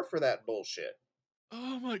charge more for that bullshit.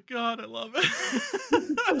 Oh my god, I love it.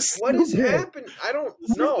 What is Stupid. happening? I don't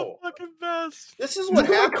This is the know. fucking best. This is Is what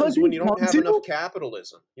that what happens country when you don't comes have to? enough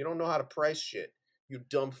capitalism. You don't know how to price shit. You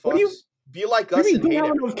dumb What do you- fucks. Be like What us do you and mean hate they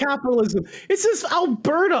don't everything. have capitalism? It's just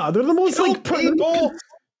Alberta. They're the most Kill like people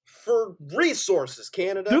for resources,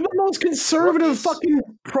 Canada. They're the most conservative Rookies. fucking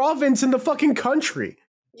province in the fucking country.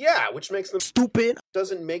 Yeah, which makes them Stupid.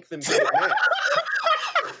 doesn't make them good at math.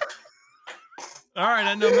 All right,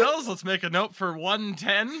 Endo Mills, let's make a note for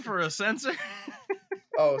 110 for a censor.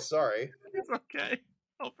 Oh, sorry. It's okay.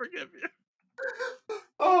 I'll forgive you.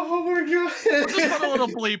 Oh my god. We'll just put a little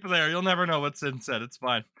bleep there. You'll never know what's in said. It's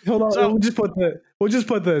fine. Hold on. So- We'll just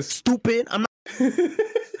put this. Stupid. I'm not.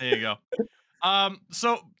 There you go.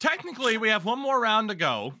 So technically we have one more round to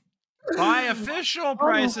go. By official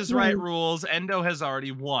Price is Right rules, Endo has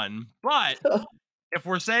already won. But if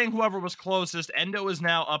we're saying whoever was closest, Endo is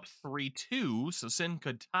now up 3-2, so Sin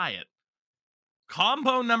could tie it.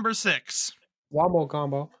 Combo number 6. Wombo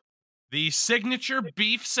combo. The signature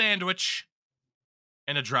beef sandwich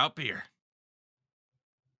and a drought beer.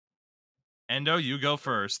 Endo, you go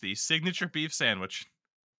first. The signature beef sandwich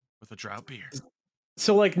with a drought beer.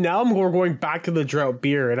 So like now we're going back to the drought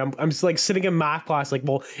beer, and I'm just like sitting in math class, like,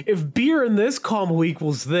 well, if beer in this combo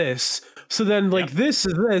equals this, so then like Yep. this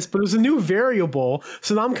is this, but there's a new variable,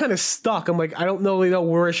 so now I'm kind of stuck. I'm like, I don't really know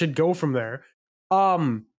where I should go from there.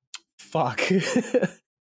 Fuck.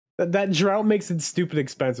 that drought makes it stupid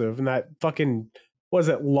expensive, and that fucking was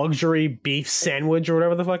it luxury beef sandwich or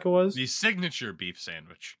whatever the fuck it was. The signature beef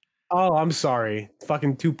sandwich. Oh, I'm sorry,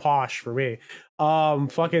 fucking too posh for me.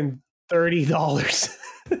 Fucking $30.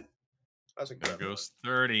 That's a There good goes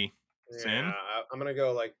 30. Sin? Yeah, I'm gonna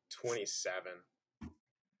go like 27.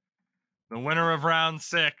 The winner of round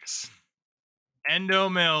 6, Endo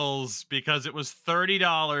Mills, because it was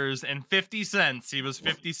 $30.50. He was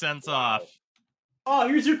 50 cents Wow. off. Oh,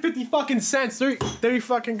 here's your 50 fucking cents. There you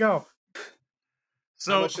fucking go.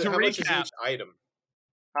 So how much to is recap, each item?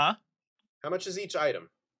 Huh? How much is each item?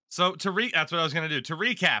 that's what I was gonna do. To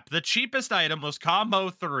recap, the cheapest item was combo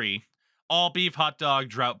 3, all beef hot dog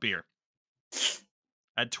drought beer,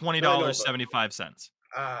 at $20.75.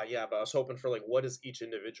 Yeah, but I was hoping for like what does each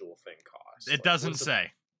individual thing cost? It doesn't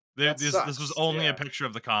say. That This was sucks, only yeah. a picture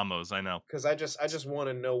of the combos. I know. Because I just want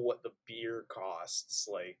to know what the beer costs,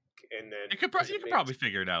 like, and then You could does it you could make- probably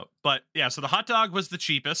figure it out. But yeah, so the hot dog was the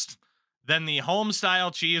cheapest. Then the home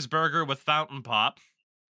style cheeseburger with fountain pop.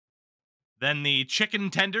 Then the chicken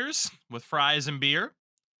tenders with fries and beer.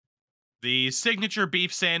 The signature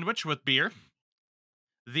beef sandwich with beer.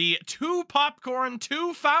 The 2 popcorn,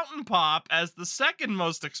 2 fountain pop as the second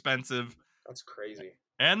most expensive. That's crazy.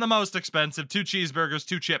 And the most expensive, 2 cheeseburgers,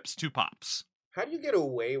 2 chips, 2 pops. How do you get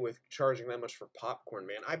away with charging that much for popcorn,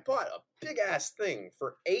 man? I bought a big ass thing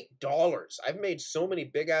for $8. I've made so many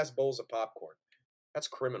big ass bowls of popcorn. That's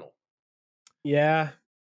criminal. Yeah.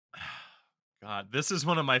 God, this is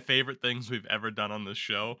one of my favorite things we've ever done on this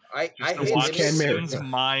show. I Just to hate watch Ken Merrick. Sin's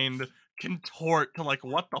mind contort to like,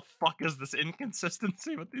 what the fuck is this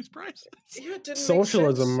inconsistency with these prices? Yeah, it didn't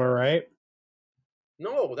Socialism, Make sense. all right?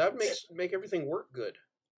 No, that makes make everything work good.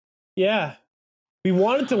 Yeah. We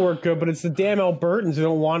want it to work good, but it's the damn Albertans who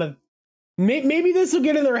don't want to. Maybe this will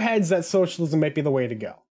get in their heads that socialism might be the way to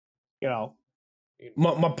go. You know,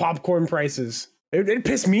 my popcorn prices. It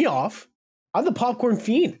pissed me off. I'm the popcorn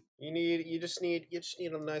fiend. You just need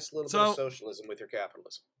a nice little bit So- of socialism with your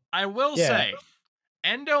capitalism. I will Yeah. say,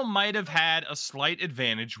 Endo might have had a slight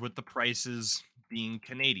advantage with the prices being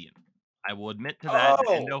Canadian. I will admit to that.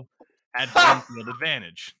 Oh. Endo had home field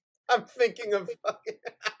advantage. I'm thinking of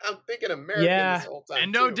I'm thinking American Yeah. this whole time.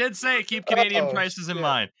 Endo too. did say keep Canadian Uh-oh, prices in shit.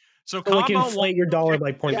 mind. So So like combo inflate one, your dollar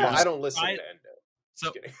by point Yeah, five. I don't listen I- to Endo.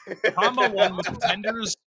 so Just kidding. combo 1 was the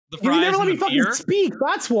tenders, the You fries, never let and me the fucking beer. speak.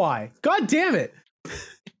 That's why. God damn it.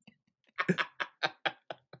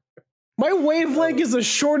 My wavelength is the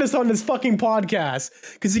shortest on this fucking podcast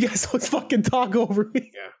because you guys always fucking talk over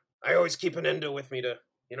me. I always keep an Endo with me to,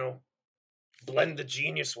 blend the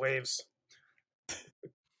genius waves.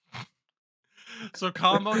 So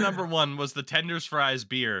combo number 1 was the Tenders Fries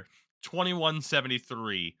beer,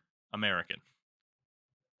 $21.73 American.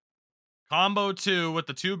 Combo 2 with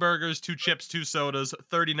the 2 burgers, 2 chips, 2 sodas,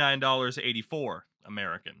 $39.84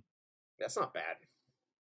 American. That's not bad.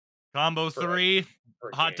 Combo 3,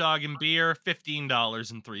 hot game. dog and beer,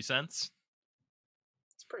 $15.03. It's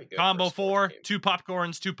pretty good. Combo for a 4, game. 2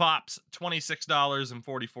 popcorns, 2 pops,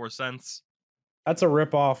 $26.44. That's a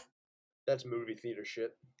ripoff. That's movie theater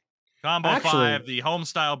shit. Combo Actually- 5, the home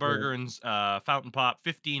style burger and fountain pop,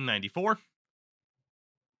 $15.94.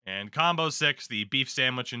 And combo 6, the beef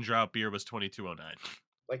sandwich and drought beer was $22.09.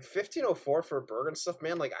 Like $15.04 for a burger and stuff,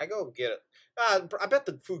 man. Like I go get it. I bet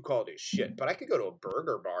the food quality is shit, but I could go to a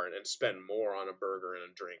burger bar and spend more on a burger and a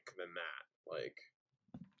drink than that. Like,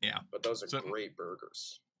 Yeah. But those are So- great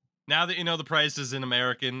burgers. Now that you know the prices in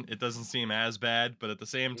American, it doesn't seem as bad, but at the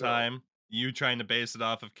same No. time, you trying to base it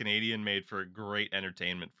off of Canadian made for great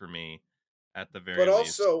entertainment for me at the very But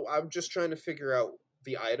least. also, I'm just trying to figure out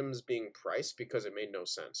the items being priced because it made no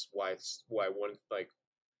sense. Why one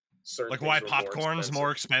certain Like things why were popcorn's more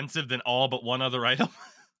expensive than all but one other item?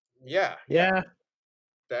 Yeah, Yeah,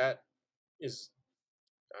 that is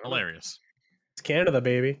I don't know, Hilarious. it's Canada,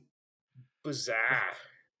 baby. bizarre.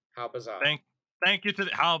 How bizarre! Thank you to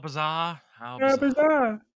the how bizarre.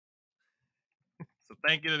 So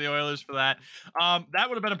thank you to the Oilers for that. That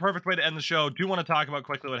would have been a perfect way to end the show. Do want to talk about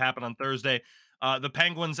quickly what happened on Thursday. The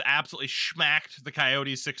Penguins absolutely schmacked the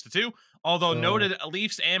Coyotes 6-2. Although noted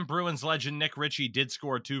Leafs and Bruins legend Nick Ritchie did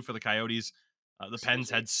score 2 for the Coyotes. The Pens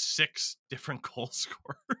had 6 different goal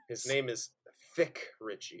scorers. His name is Thick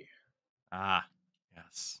Richie. Ah,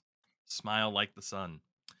 yes. Smile like the sun.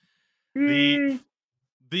 Mm.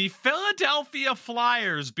 The Philadelphia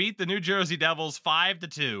Flyers beat the New Jersey Devils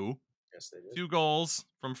 5-2. Yes, they did. 2 goals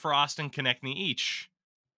from Frost and Konechny each.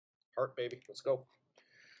 Heart baby, let's go.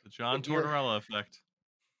 The John Good year. Tortorella effect.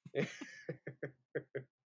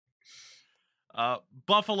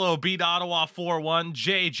 Buffalo beat Ottawa 4-1.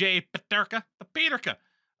 JJ Peterka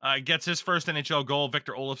gets his first NHL goal.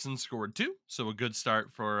 Victor Olofsson scored 2, so a good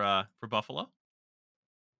start for Buffalo.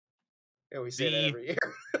 Yeah, we say that every year.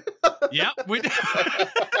 Yep, we do.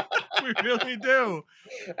 We really do.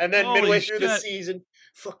 And then Holy midway through the shit. season,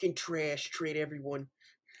 fucking trash, trade everyone.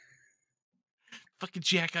 Fucking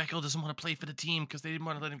Jack Eichel doesn't want to play for the team because they didn't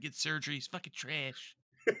want to let him get surgery. He's fucking trash.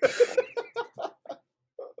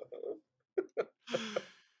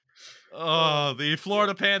 Oh, the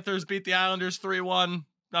Florida Panthers beat the Islanders 3-1.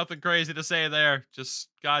 Nothing crazy to say there. Just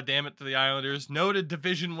goddamn it to the Islanders. Noted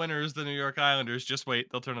division winners, the New York Islanders. Just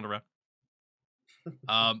wait, they'll turn it around.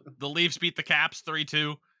 The Leafs beat the Caps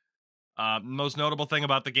 3-2. Most notable thing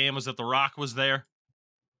about the game was that The Rock was there.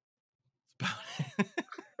 That's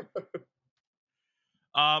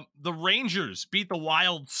about it. The Rangers beat the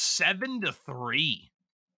Wild 7-3.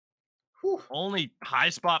 Whew. Only high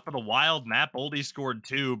spot for the Wild. Matt Boldy scored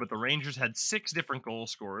 2, but the Rangers had 6 different goal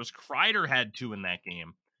scorers. Kreider had 2 in that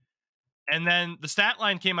game. And then the stat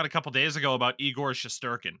line came out a couple days ago about Igor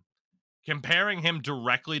Shesterkin, comparing him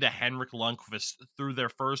directly to Henrik Lundqvist through their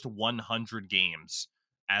first 100 games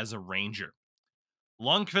as a Ranger.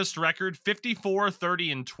 Lundqvist's record,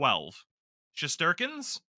 54-30-12.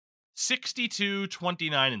 Shesterkin's,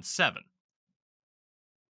 62-29-7.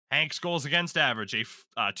 Hank's goals against average, a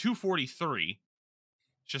 243.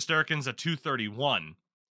 Shesterkin's a 231.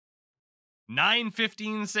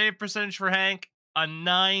 915 save percentage for Hank, a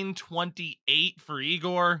 928 for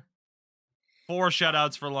Igor. 4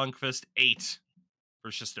 shutouts for Lundqvist, 8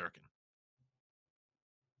 for Shesterkin.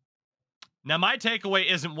 Now, my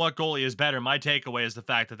takeaway isn't what goalie is better. My takeaway is the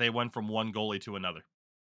fact that they went from one goalie to another.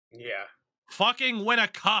 Yeah. Fucking win a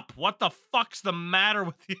cup. What the fuck's the matter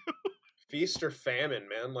with you? Feast or famine,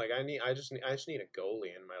 man. Like I just need a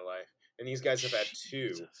goalie in my life. And these guys have had 2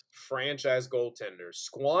 Jesus. franchise goaltenders.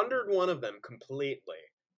 Squandered one of them completely.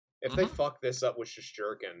 If they Mhm. fuck this up with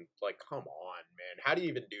Shesterkin, like, come on, man. How do you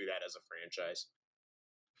even do that as a franchise?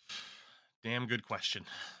 Damn good question.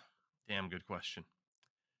 Damn good question.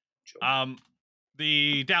 Joke.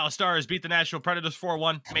 The Dallas Stars beat the Nashville Predators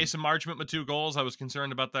 4-1. Mason Marchment with 2 goals. I was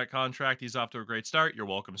concerned about that contract. He's off to a great start. You're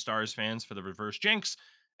welcome, Stars fans, for the reverse jinx.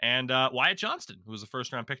 And Wyatt Johnston, who was a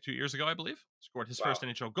first-round pick 2 years ago, I believe, scored his first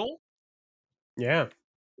NHL goal. Yeah.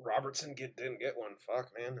 Robertson didn't get one.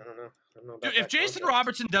 Fuck, man. I don't know. About Dude, if that Jason contract.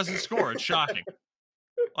 Robertson doesn't score, it's shocking.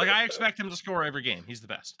 Like, I expect him to score every game. He's the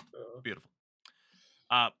best. Beautiful.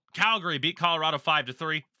 Calgary beat Colorado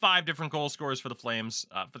 5-3. 5 different goal scorers for the Flames.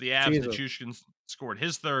 For the Avs, Jesus. Nichushkin scored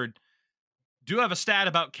his 3rd. Do have a stat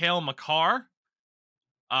about Cale Makar.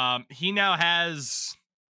 He now has...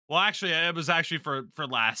 Well, actually, it was actually for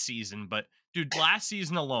last season, but dude, last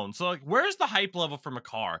season alone. So, like, where's the hype level for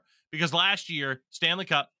Makar? Because last year, Stanley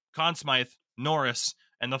Cup, Conn Smythe, Norris,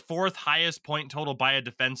 and the 4th highest point total by a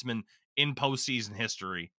defenseman in postseason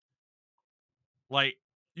history. Like,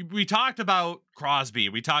 we talked about Crosby,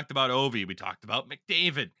 we talked about Ovi, we talked about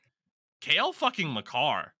McDavid. Cale fucking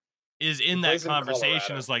Makar is in that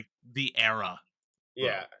conversation as, like, the era.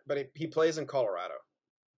 Yeah, but he plays in Colorado.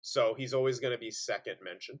 So he's always going to be second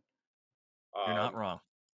mention. You're not wrong.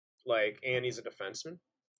 Like, and he's a defenseman.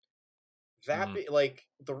 Like,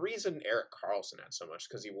 the reason Erik Karlsson had so much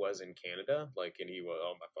because he was in Canada, like, and he was,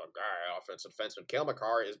 oh my fuck, offensive defenseman. Cale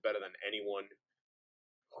Makar is better than anyone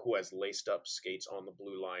who has laced up skates on the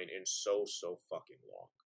blue line in so fucking long.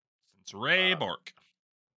 Since Ray Bourque.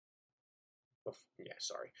 Yeah,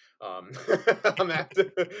 sorry. I'm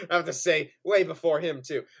have to say way before him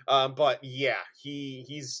too. But yeah,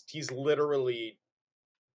 he's literally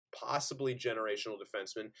possibly generational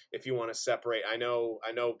defenseman. If you want to separate, I know.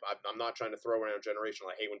 I'm not trying to throw around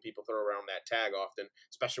generational. I hate when people throw around that tag often,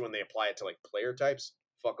 especially when they apply it to like player types.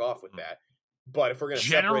 Fuck off with that. But if we're gonna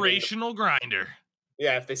generational grinder.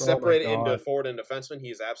 Yeah, if they separate it into forward and defenseman, he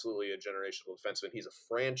is absolutely a generational defenseman. He's a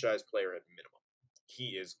franchise player at minimum.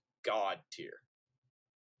 He is god tier.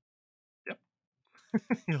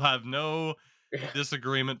 You'll have no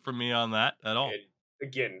disagreement from me on that at all. And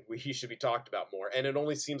again, he should be talked about more. And it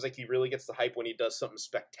only seems like he really gets the hype when he does something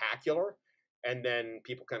spectacular, and then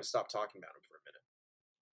people kind of stop talking about him for a minute.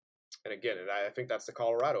 And again, I think that's the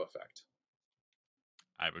Colorado effect.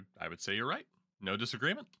 I would say you're right. No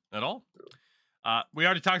disagreement at all. We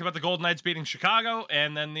already talked about the Golden Knights beating Chicago,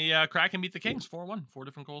 and then the Kraken beat the Kings 4-1. 4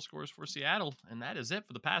 different goal scorers for Seattle, and that is it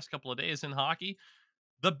for the past couple of days in hockey.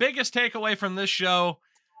 The biggest takeaway from this show,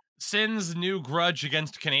 Sin's new grudge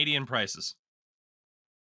against Canadian prices.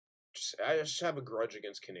 I just have a grudge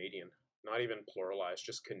against Canadian. Not even pluralized,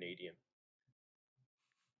 just Canadian.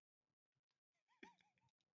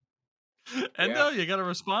 Endo, you got a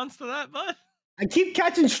response to that, bud? I keep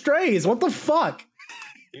catching strays. What the fuck?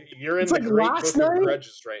 You're in the great book of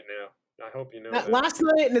grudges right now. I hope you know that. Last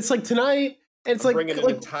night, and it's like tonight, and it's bringing an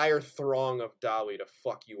entire throng of Dolly to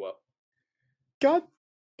fuck you up. God,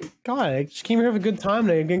 I just came here to have a good time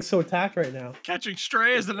and I'm getting so attacked right now. Catching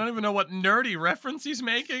strays, I don't even know what nerdy reference he's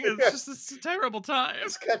making. It's a terrible time.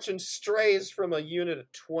 He's catching strays from a unit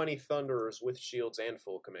of 20 Thunderers with shields and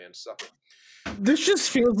full command. Suck it. This just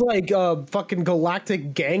feels like a fucking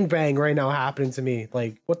galactic gangbang right now happening to me.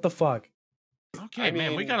 Like, what the fuck? Okay,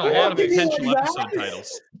 man, we got a lot of potential episode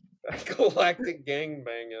titles. Galactic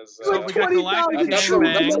gangbang is... we got Galactic Gangbang. That's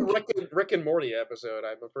a Rick and Morty episode,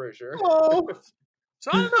 I'm pretty sure. Oh. So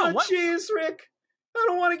I don't know. Jeez, Rick. I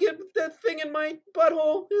don't want to get that thing in my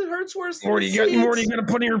butthole. It hurts worse than Morty, you gotta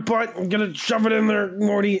put it in your butt. I'm gonna shove it in there,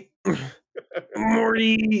 Morty.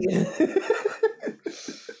 Morty.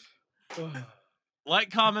 Like,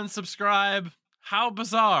 comment, subscribe. How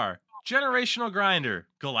bizarre. Generational Grinder.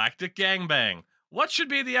 Galactic Gangbang. What should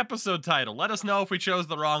be the episode title? Let us know if we chose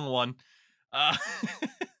the wrong one.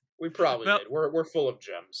 We probably did. We're full of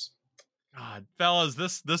gems. God, fellas,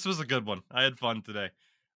 this was a good one. I had fun today.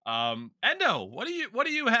 Endo, what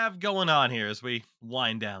do you have going on here as we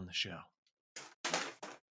wind down the show?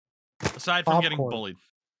 Aside from getting bullied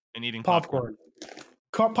and eating popcorn.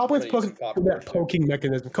 Popcorn's poking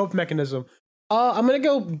mechanism. Cope mechanism. I'm gonna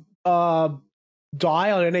go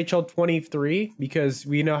die on NHL 23 because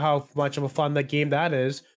we know how much of a fun that game that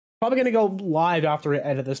is. Probably gonna go live after I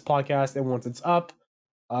edit this podcast, and once it's up,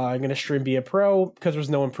 I'm going to stream Be a Pro because there's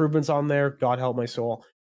no improvements on there. God help my soul.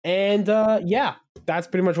 And yeah, that's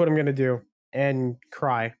pretty much what I'm going to do. And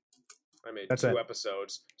cry. I made 2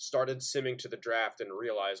 episodes, started simming to the draft and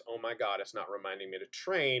realized, oh my God, it's not reminding me to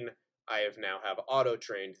train. I have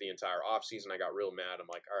auto-trained the entire offseason. I got real mad. I'm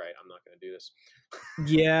like, all right, I'm not going to do this.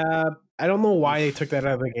 Yeah, I don't know why they took that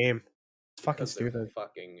out of the game. It's fucking stupid.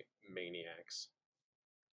 Fucking maniacs.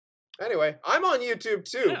 Anyway, I'm on YouTube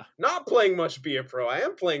too. Yeah. Not playing much Be a Pro. I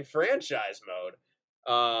am playing franchise mode.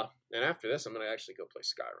 And after this, I'm going to actually go play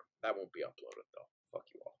Skyrim. That won't be uploaded though. Fuck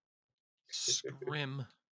you all. Scrim.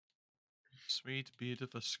 Sweet,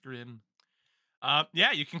 beautiful Scrim.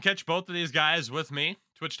 Yeah, you can catch both of these guys with me.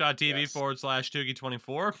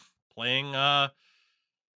 Twitch.tv/Toogie24. Playing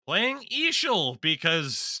Ishul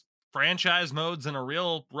because franchise mode's in a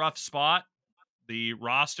real rough spot. The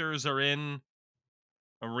rosters are in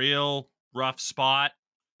a real rough spot.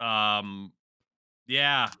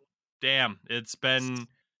 Yeah, damn. It's been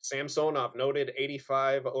Samsonov noted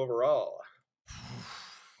 85 overall.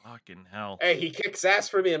 Fucking hell. Hey, he kicks ass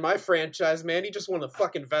for me in my franchise, man. He just won the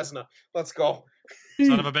fucking Vezina. Let's go.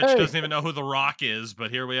 Son of a bitch doesn't even know who The Rock is,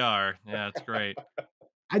 but here we are. Yeah, it's great.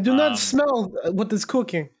 I do not smell what is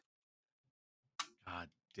cooking. God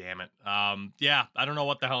damn it. Yeah, I don't know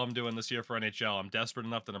what the hell I'm doing this year for NHL. I'm desperate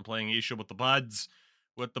enough that I'm playing Isha with the buds,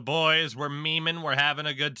 with the boys. We're memeing. We're having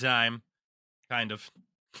a good time. Kind of.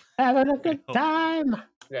 Having a good time.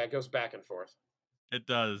 Yeah, it goes back and forth. It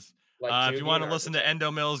does. Like if you want to listen to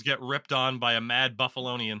Endo Mills get ripped on by a mad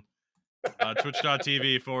Buffalonian,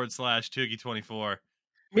 twitch.tv/Toogie24.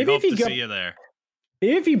 We hope to see you there.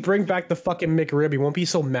 Maybe if you bring back the fucking McRib, he won't be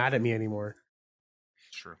so mad at me anymore.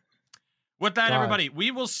 True. With that, everybody, we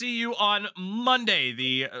will see you on Monday,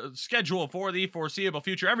 the schedule for the foreseeable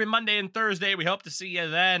future. Every Monday and Thursday, we hope to see you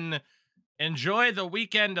then. Enjoy the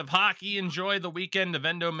weekend of hockey. Enjoy the weekend of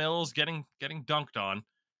Endo Mills getting dunked on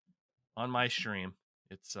my stream.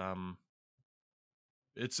 It's with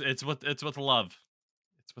love.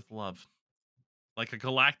 It's with love. Like a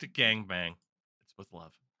galactic gangbang. It's with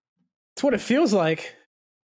love. It's what it feels like.